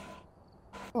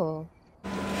 Oh.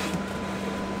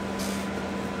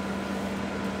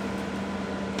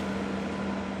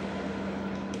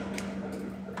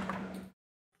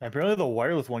 Apparently the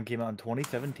wireless one came out in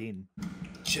 2017.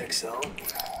 Checks out.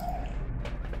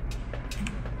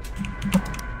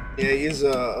 Yeah, use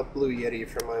a Blue Yeti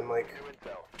for my mic.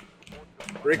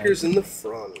 Breakers in the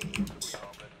front.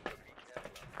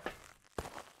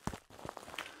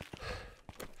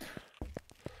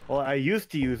 Well, I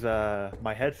used to use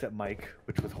my headset mic,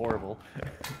 which was horrible.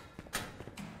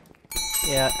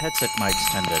 Yeah, headset mics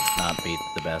tend to not be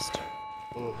the best.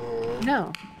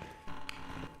 No.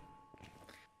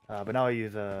 But now I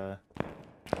use the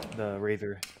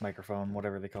Razer microphone,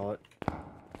 whatever they call it.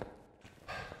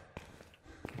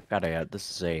 Gotta add,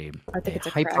 this is I think it's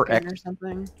a HyperX. Kraken or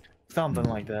something. Something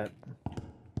like that.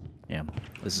 Yeah,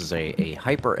 this is a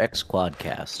HyperX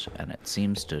Quadcast, and it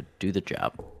seems to do the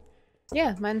job.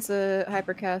 Yeah, mine's a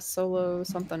Hypercast Solo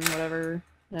something, whatever.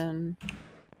 And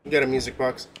You got a music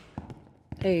box?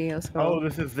 hey, let's go. Oh,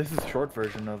 this is short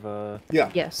version of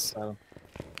Yeah. Yes. Hot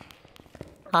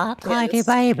Yeah, tiny this-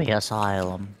 baby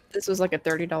asylum. This was like a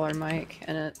 $30 mic,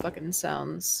 and it fucking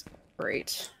sounds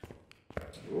great.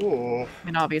 Ooh.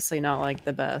 And obviously not like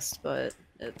the best, but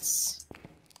it's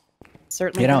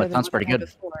certainly You know, better it than sounds what I pretty had good.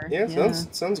 before. Yeah,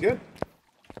 sounds good.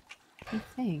 Hey,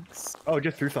 thanks. Oh,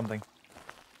 just threw something.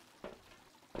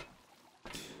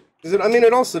 Is it? I mean,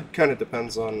 it also kind of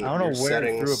depends on I don't know your where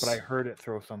settings it threw it, but I heard it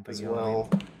throw something. as you know what I mean? well.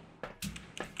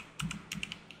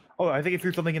 Oh, I think it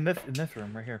threw something in this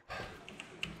room right here.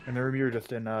 In the room you were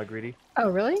just in, Greedy. Oh,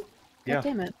 really? God Yeah.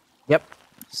 damn it. Yep,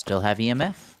 still have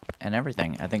EMF and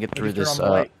everything. I think it threw It just this. turned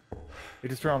on the light. It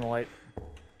just turned on the light.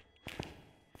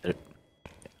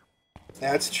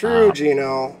 That's true,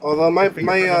 Gino. Although my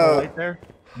Fingerprint on the light there?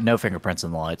 No fingerprints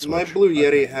in the light switch. my Blue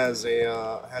Yeti has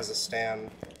a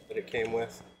stand that it came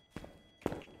with.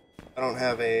 I don't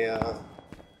have a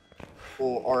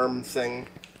full arm thing.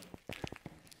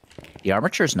 The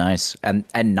armature's nice and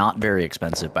not very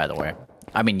expensive, by the way.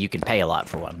 I mean, you can pay a lot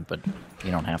for one, but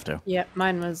you don't have to. Yeah,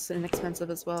 mine was inexpensive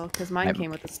as well, because mine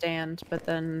came with a stand, but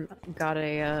then got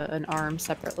an arm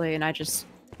separately, and I just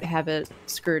have it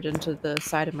screwed into the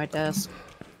side of my desk.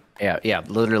 Yeah.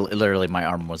 Literally, my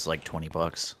arm was like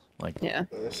 $20. Like, yeah.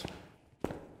 Nice.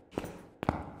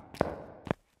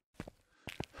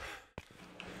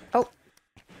 Oh,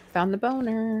 found the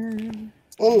boner.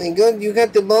 Oh my god, you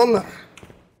got the boner.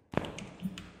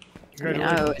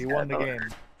 Congratulations, you won the boner. game.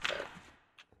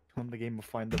 Won the game of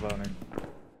Find the Boner.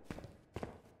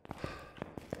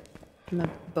 I'm a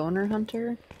boner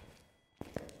hunter.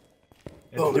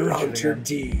 It's Boner doing shit Hunter again.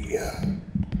 D.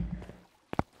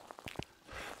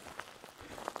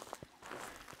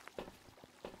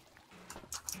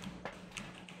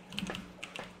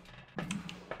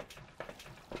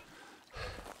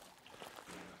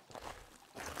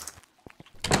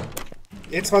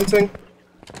 It's hunting.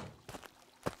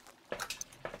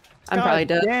 I'm God probably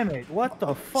dead. damn it! What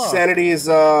the fuck? Sanity is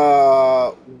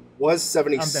was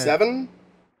 77.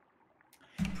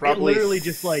 Probably literally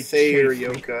just, like, Faye or chased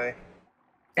me. Yokai.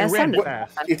 It That ran sounded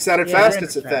fast. It sounded Yeah, fast. ran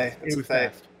It's a fast. Thay. It It's a was Thay.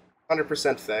 fast.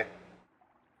 100% Thay.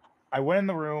 I went in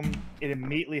the room. It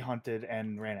immediately hunted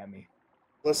and ran at me.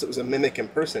 Unless it was a mimic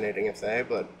impersonating a Thay,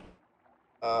 but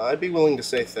I'd be willing to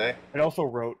say Thay. It also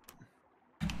wrote.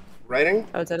 Writing?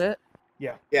 Oh, did it?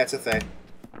 Yeah. Yeah, it's a Thay.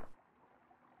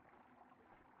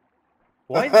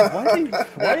 Why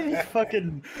do these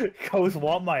fucking ghosts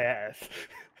want my ass?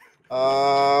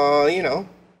 You know.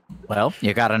 Well,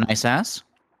 you got a nice ass.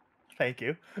 Thank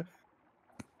you.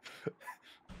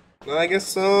 I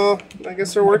guess our My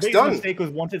work's biggest done. mistake was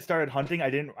once it started hunting,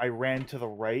 I ran to the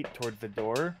right towards the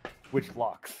door, which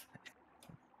locks.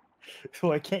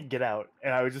 So I can't get out,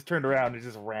 and I was just turned around and it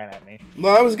just ran at me.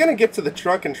 Well, I was gonna get to the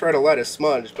truck and try to light a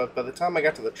smudge, but by the time I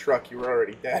got to the truck, you were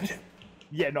already dead.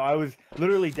 Yeah, no, I was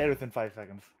literally dead within 5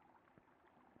 seconds.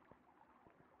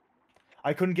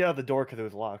 I couldn't get out the door because it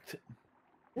was locked.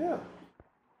 Yeah.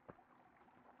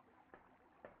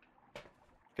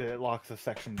 It locks the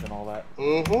sections and all that.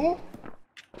 Mm-hmm.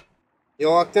 You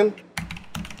locked in?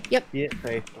 Yeah,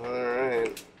 say.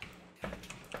 Alright.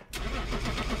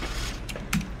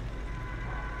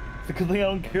 It's a good thing I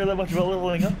don't care that much about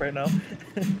leveling up right now.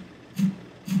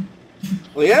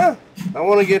 Well, yeah. I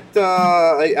want to get,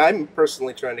 I'm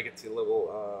personally trying to get to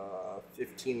level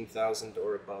 15,000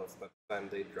 or above by the time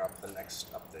they drop the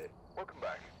next update. Welcome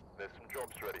back. There's some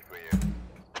jobs ready for you.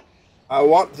 I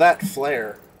want that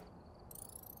flare.